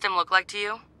Home System look like to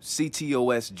you?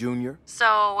 CTOS Junior.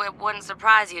 So it wouldn't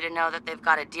surprise you to know that they've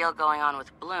got a deal going on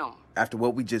with Bloom. After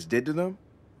what we just did to them?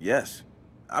 Yes.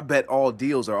 I bet all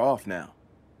deals are off now.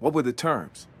 What were the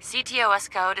terms? CTOS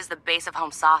code is the base of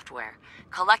Home software.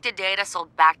 Collected data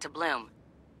sold back to Bloom.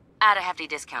 At a hefty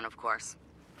discount, of course.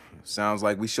 Sounds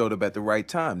like we showed up at the right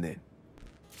time then.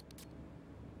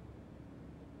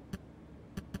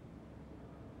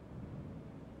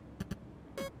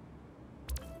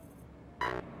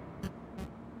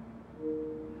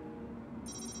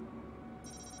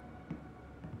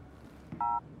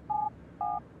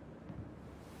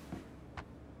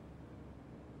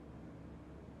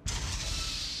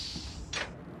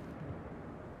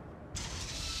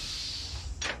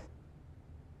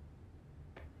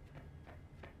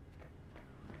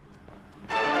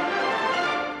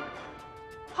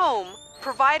 Home,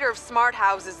 provider of smart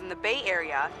houses in the Bay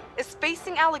Area, is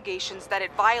facing allegations that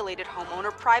it violated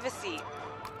homeowner privacy.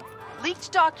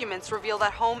 Leaked documents reveal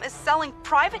that Home is selling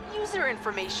private user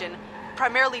information,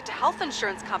 primarily to health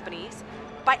insurance companies,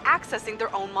 by accessing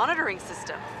their own monitoring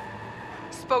system.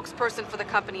 Spokesperson for the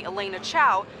company, Elena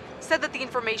Chow, said that the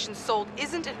information sold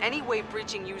isn't in any way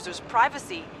breaching users'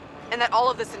 privacy, and that all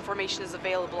of this information is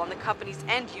available on the company's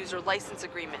end-user license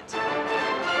agreement.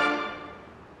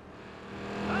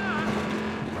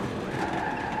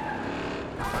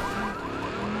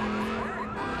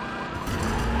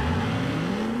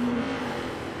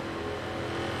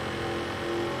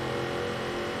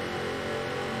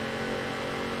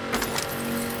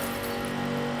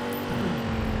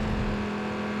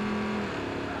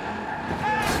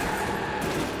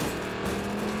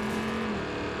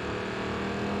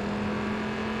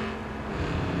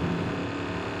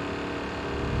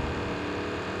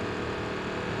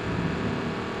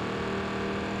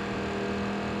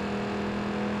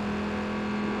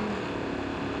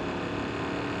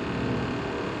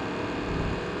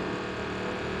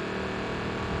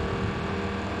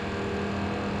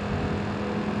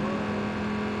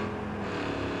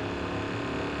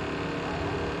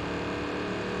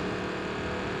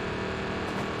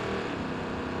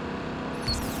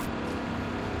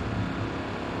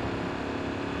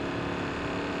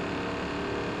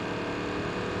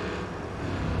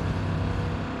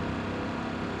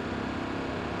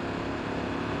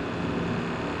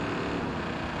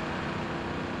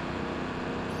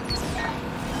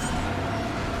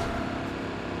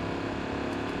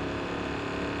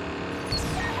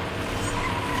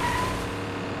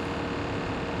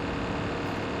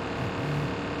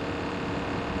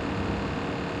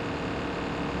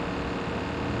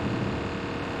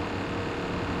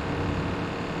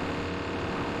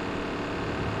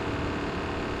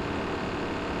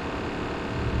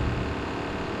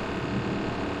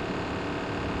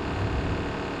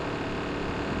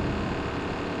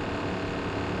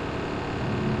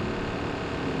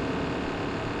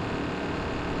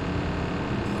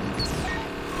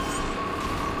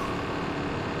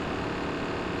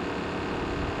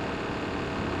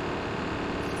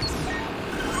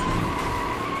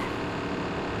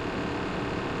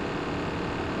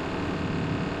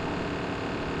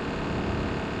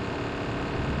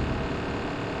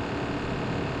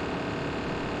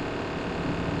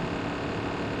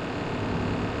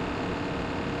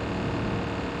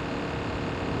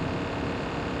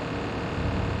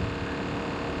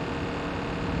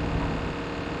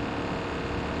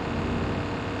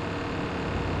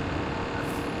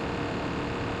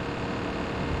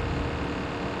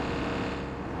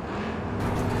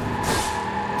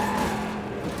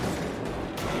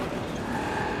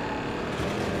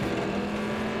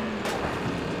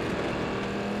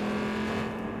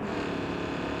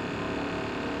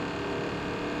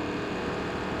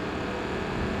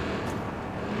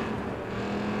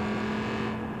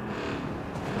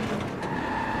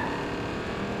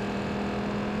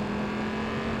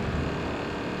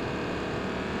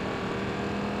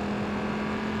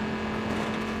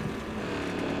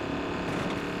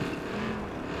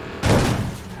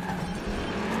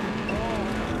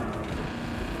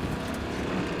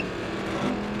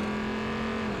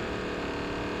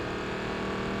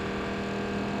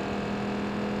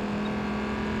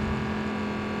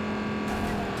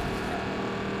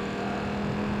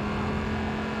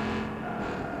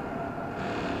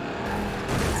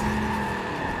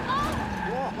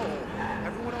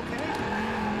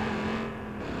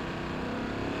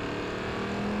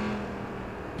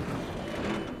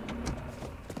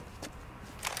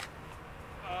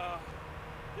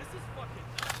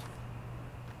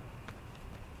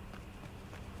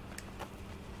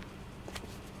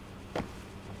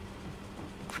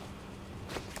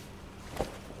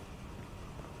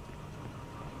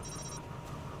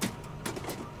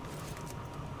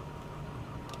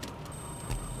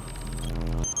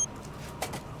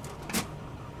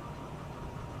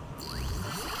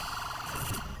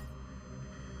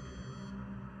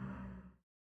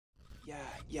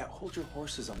 Yeah, hold your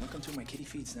horses. I'm looking through my kitty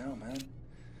feeds now, man.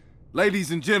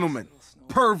 Ladies and gentlemen,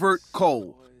 Pervert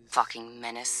Cole. Fucking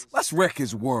menace. Let's wreck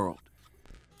his world.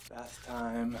 Bath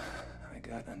time. I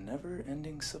got a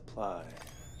never-ending supply.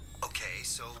 Okay,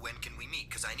 so when can we meet?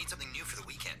 Because I need something new for the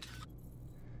weekend.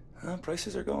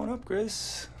 Prices are going up,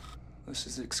 Grizz. This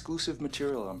is exclusive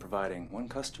material I'm providing. One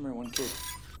customer, one kid.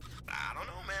 I don't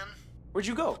know, man. Where'd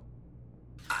you go?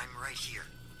 I'm right here.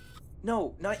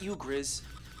 No, not you, Grizz.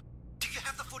 Do you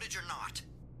have the footage or not?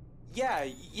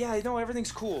 Yeah, no,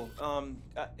 everything's cool. On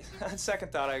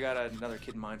second thought, I got another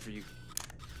kid in mind for you.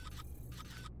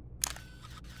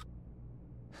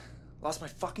 Lost my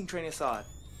fucking train of thought.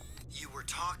 You were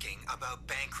talking about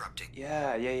bankrupting.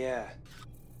 Yeah.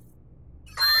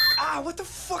 Ah, what the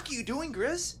fuck are you doing,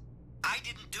 Grizz? I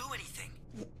didn't do anything.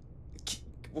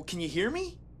 Well, can you hear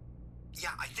me?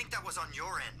 Yeah, I think that was on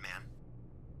your end, man.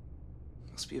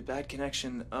 Must be a bad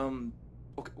connection.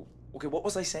 Okay, what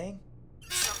was I saying?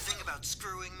 Something about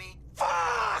screwing me?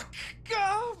 Fuck!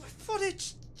 Oh, my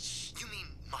footage! You mean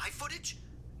my footage?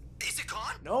 Is it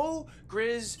gone? No,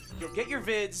 Grizz, you'll get your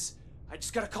vids. I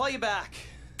just gotta call you back.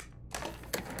 What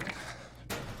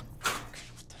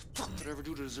the fuck did I ever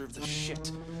do to deserve this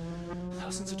shit?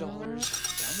 Thousands of dollars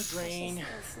down the drain.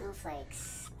 Little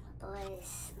snowflakes, little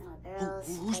boys, little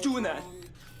girls. Who's doing that?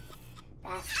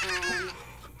 Bath time.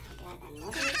 I got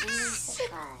another ending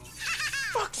supply.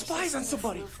 Fuck, spies on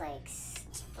somebody! Snowflakes.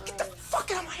 Get the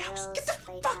fuck out of my house! Get the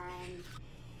fuck!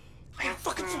 I'm gonna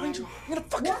fucking find you! I'm gonna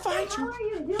fucking find you! What are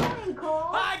you doing, Cole?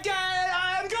 I'm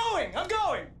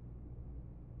going!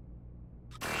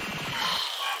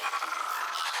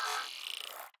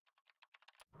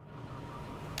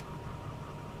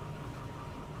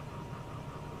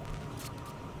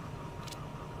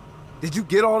 Did you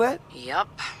get all that?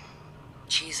 Yup.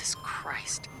 Jesus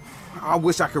Christ. I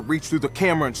wish I could reach through the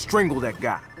camera and strangle that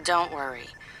guy. Don't worry.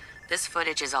 This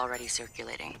footage is already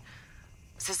circulating.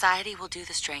 Society will do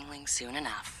the strangling soon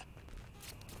enough.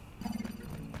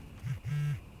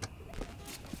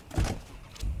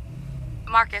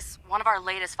 Marcus, one of our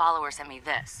latest followers sent me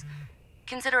this.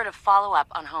 Consider it a follow-up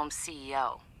on Home's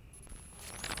CEO.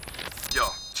 Yo,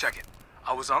 check it.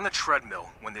 I was on the treadmill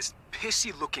when this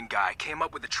pissy-looking guy came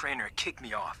up with the trainer and kicked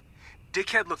me off.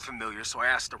 Dickhead looked familiar, so I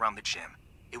asked around the gym.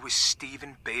 It was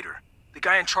Steven Bader, the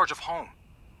guy in charge of Home.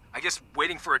 I guess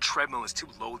waiting for a treadmill is too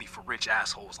lowly for rich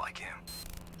assholes like him.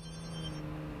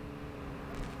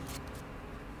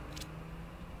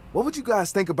 What would you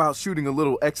guys think about shooting a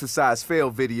little exercise fail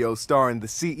video starring the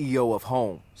CEO of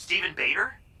Home? Steven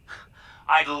Bader?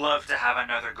 I'd love to have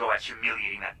another go at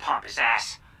humiliating that pompous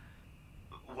ass.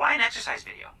 Why an exercise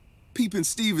video? Peepin'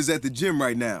 Steve is at the gym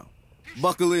right now.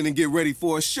 Buckle in and get ready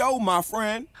for a show, my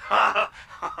friend.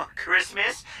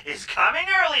 Christmas is coming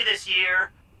early this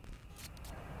year.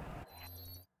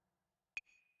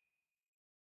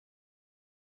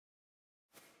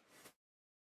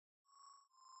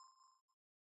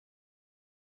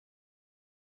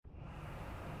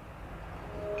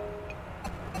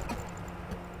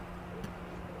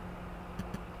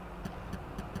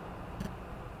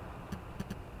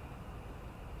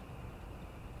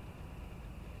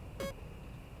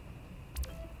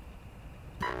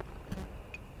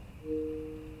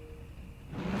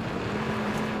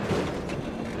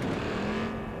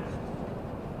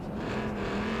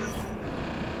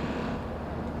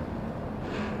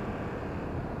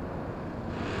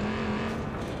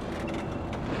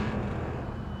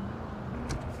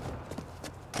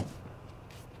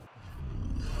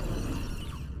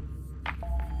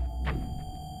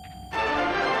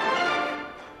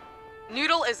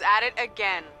 Noodle is at it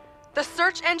again. The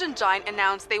search engine giant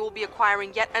announced they will be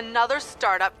acquiring yet another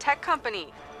startup tech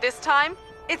company. This time,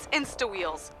 it's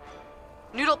InstaWheels.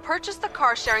 Noodle purchased the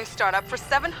car-sharing startup for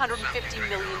 $750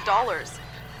 million.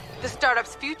 The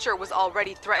startup's future was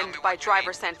already threatened by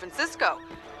Driver San Francisco.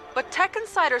 But tech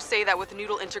insiders say that with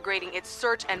Noodle integrating its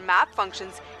search and map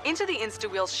functions into the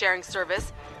InstaWheels sharing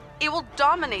service, it will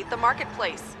dominate the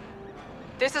marketplace.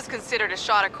 This is considered a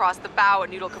shot across the bow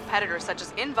at Noodle competitors such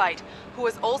as Invite, who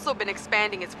has also been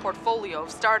expanding its portfolio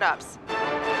of startups.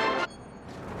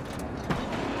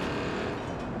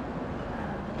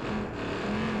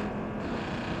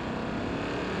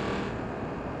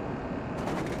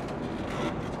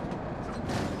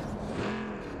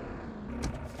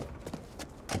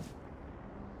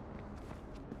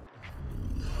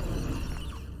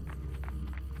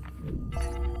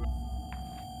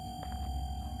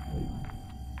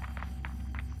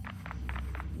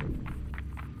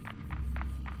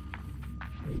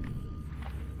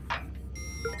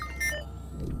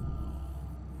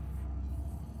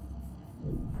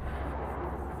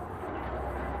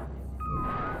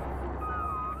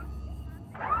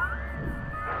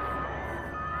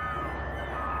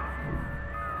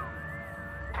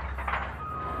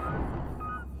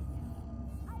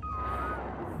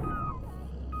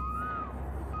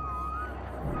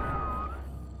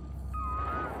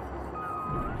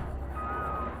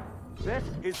 This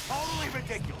is totally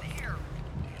ridiculous.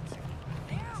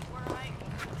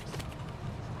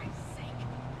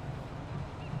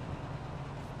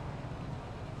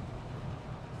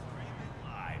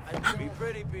 Be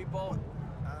pretty, people.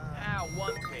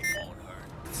 One thing won't hurt.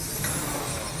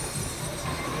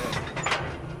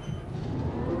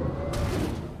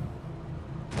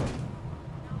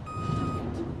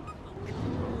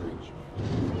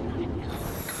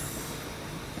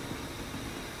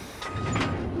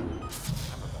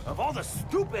 Of all the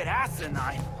stupid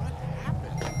asinine, what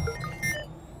happened?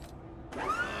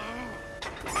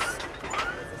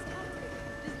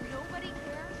 Does nobody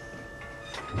care?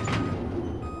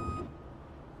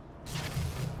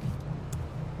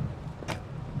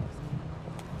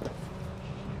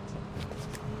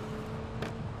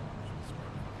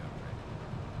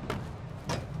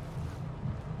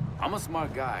 I'm a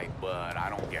smart guy, but I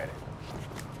don't get it.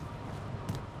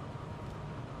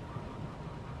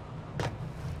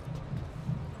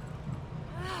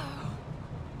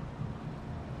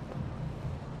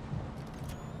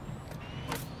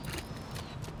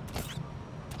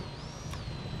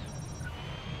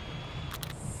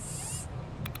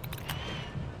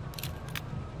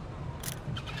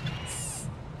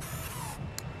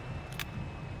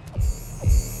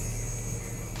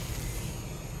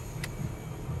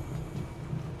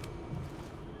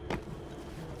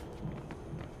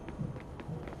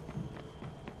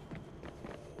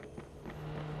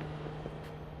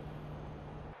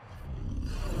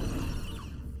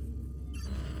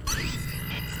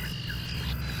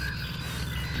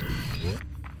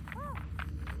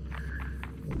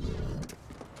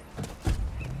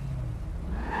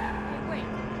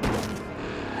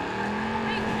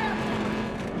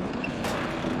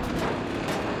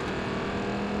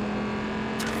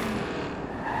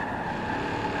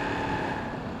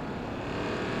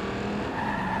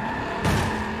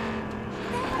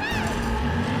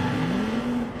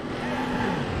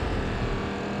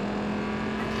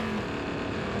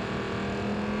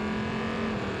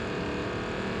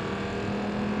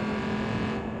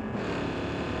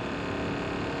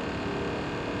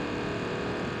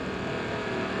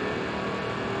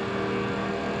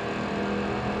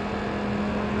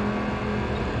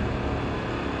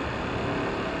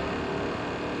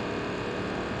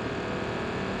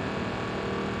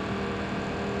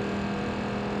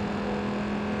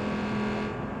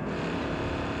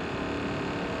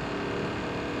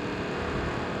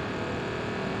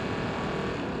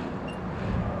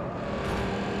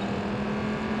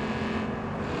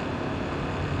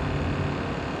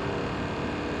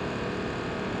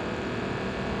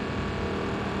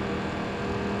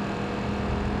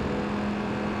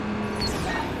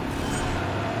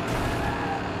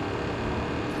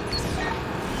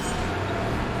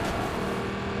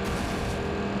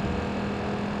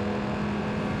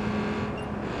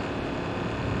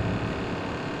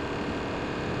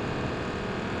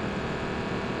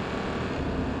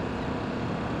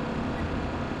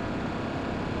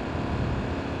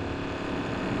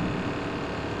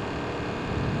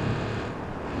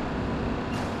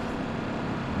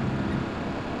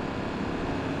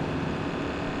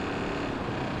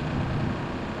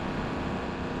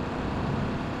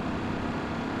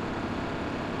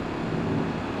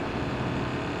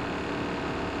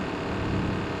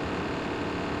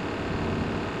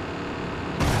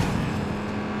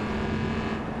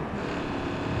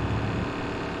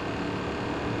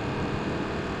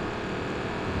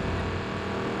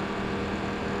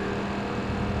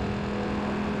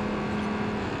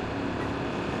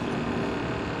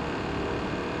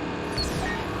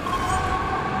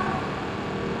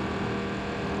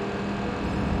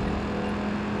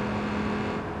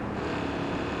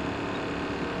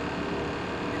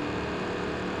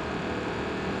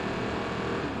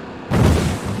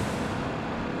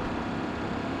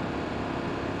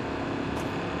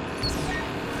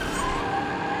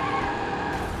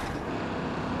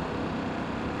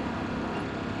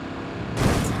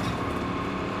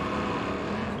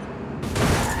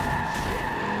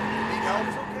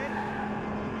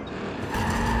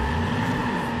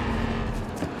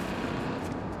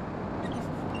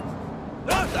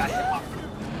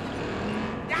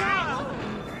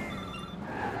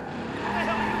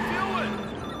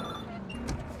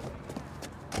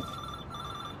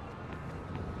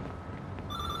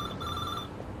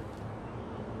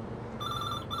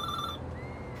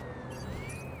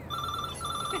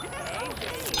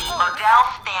 Odell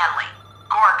Stanley,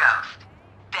 Gorghost,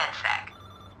 DedSec.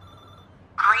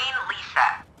 Green Lisa,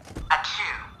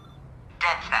 Achu,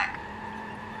 DedSec.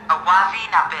 Awazi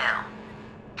Nabil,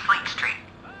 Fleet Street,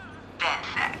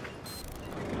 DedSec.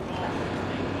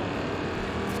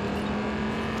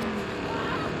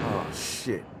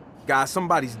 shit. Guys,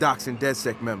 somebody's doxing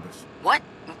DedSec members. What?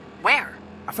 Where?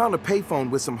 I found a payphone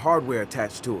with some hardware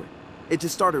attached to it. It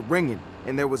just started ringing,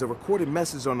 and there was a recorded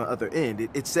message on the other end.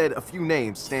 It said a few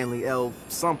names, Stanley L.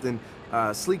 something,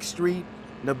 Sleek Street,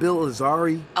 Nabil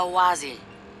Azari. Awazi.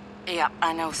 Yep,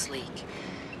 I know Sleek.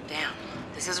 Damn,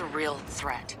 this is a real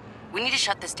threat. We need to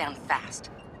shut this down fast.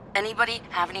 Anybody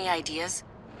have any ideas?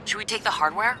 Should we take the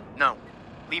hardware? No,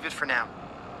 leave it for now.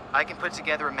 I can put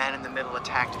together a man-in-the-middle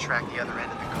attack to track the other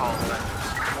end of the call, but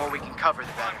the more we can cover,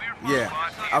 the better. Yeah,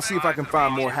 I'll see if I can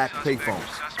find more hacked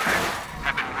payphones.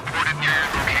 Have been reported near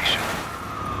your location.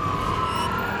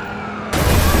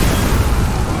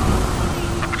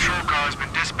 A patrol car has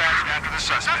been dispatched after the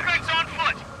suspect. Suspect's on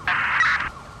foot!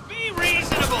 Be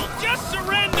reasonable! Just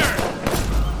surrender!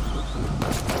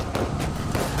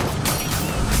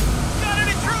 Got an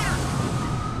intruder!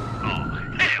 Oh,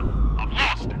 hell! I've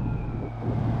lost it!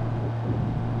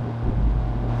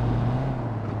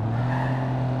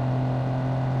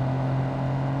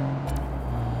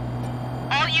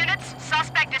 All units,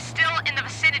 suspect is still in the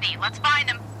vicinity. Let's find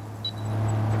him.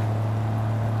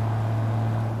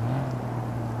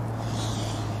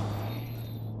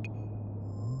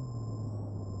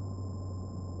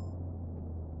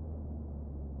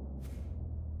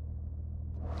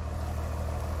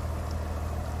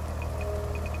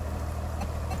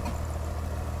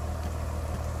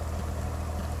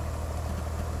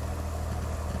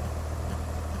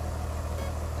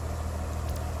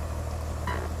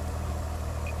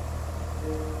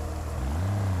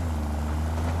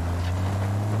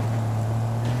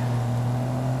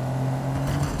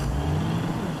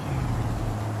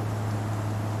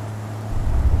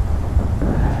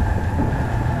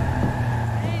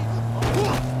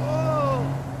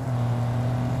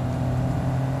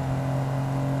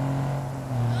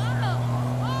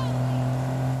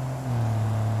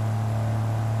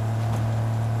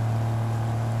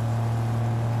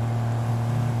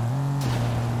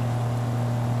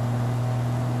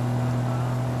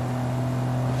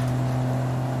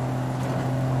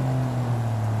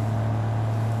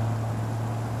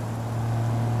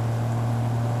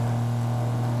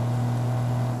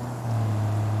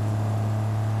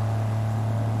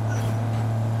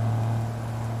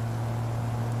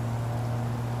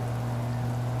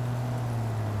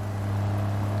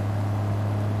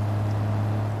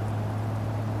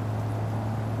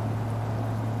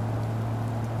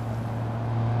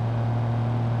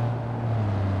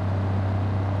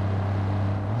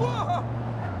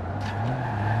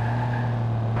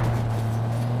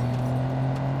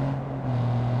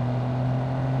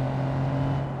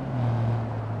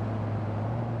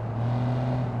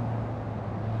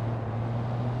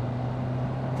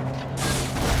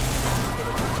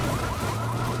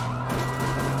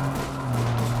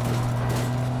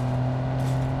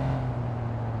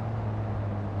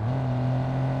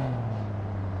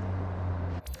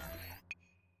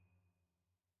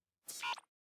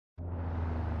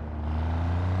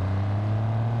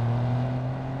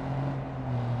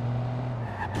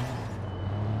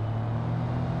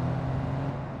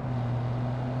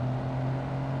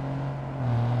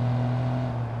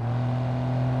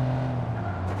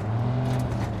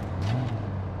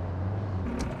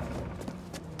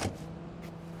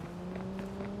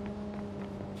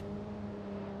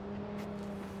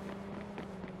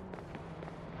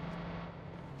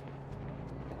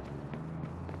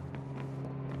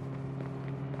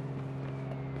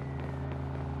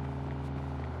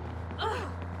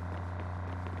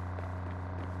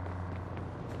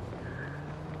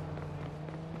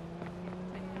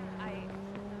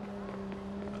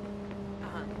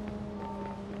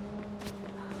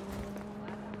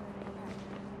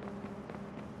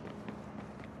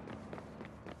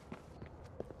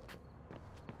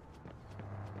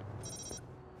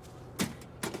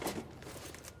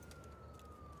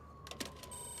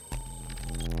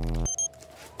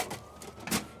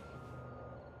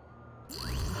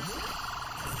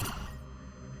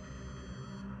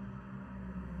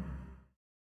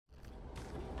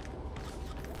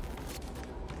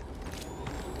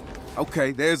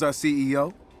 Okay, there's our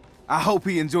CEO. I hope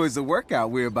he enjoys the workout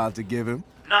we're about to give him.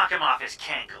 Knock him off his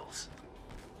cankles.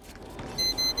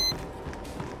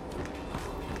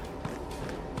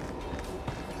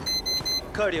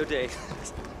 Cardio day.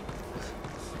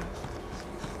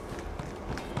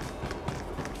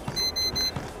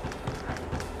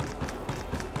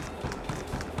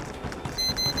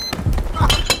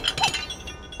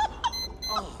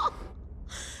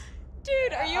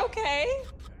 Dude, are you okay?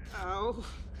 Ow.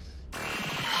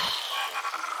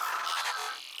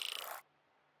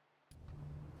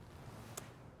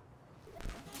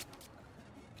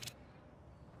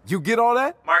 You get all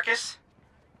that? Marcus,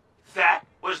 that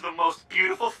was the most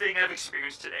beautiful thing I've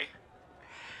experienced today.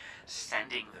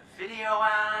 Sending the video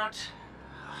out.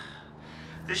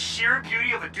 The sheer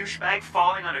beauty of a douchebag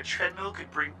falling on a treadmill could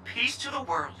bring peace to the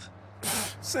world.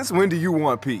 Since when do you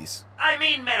want peace? I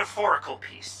mean metaphorical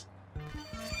peace.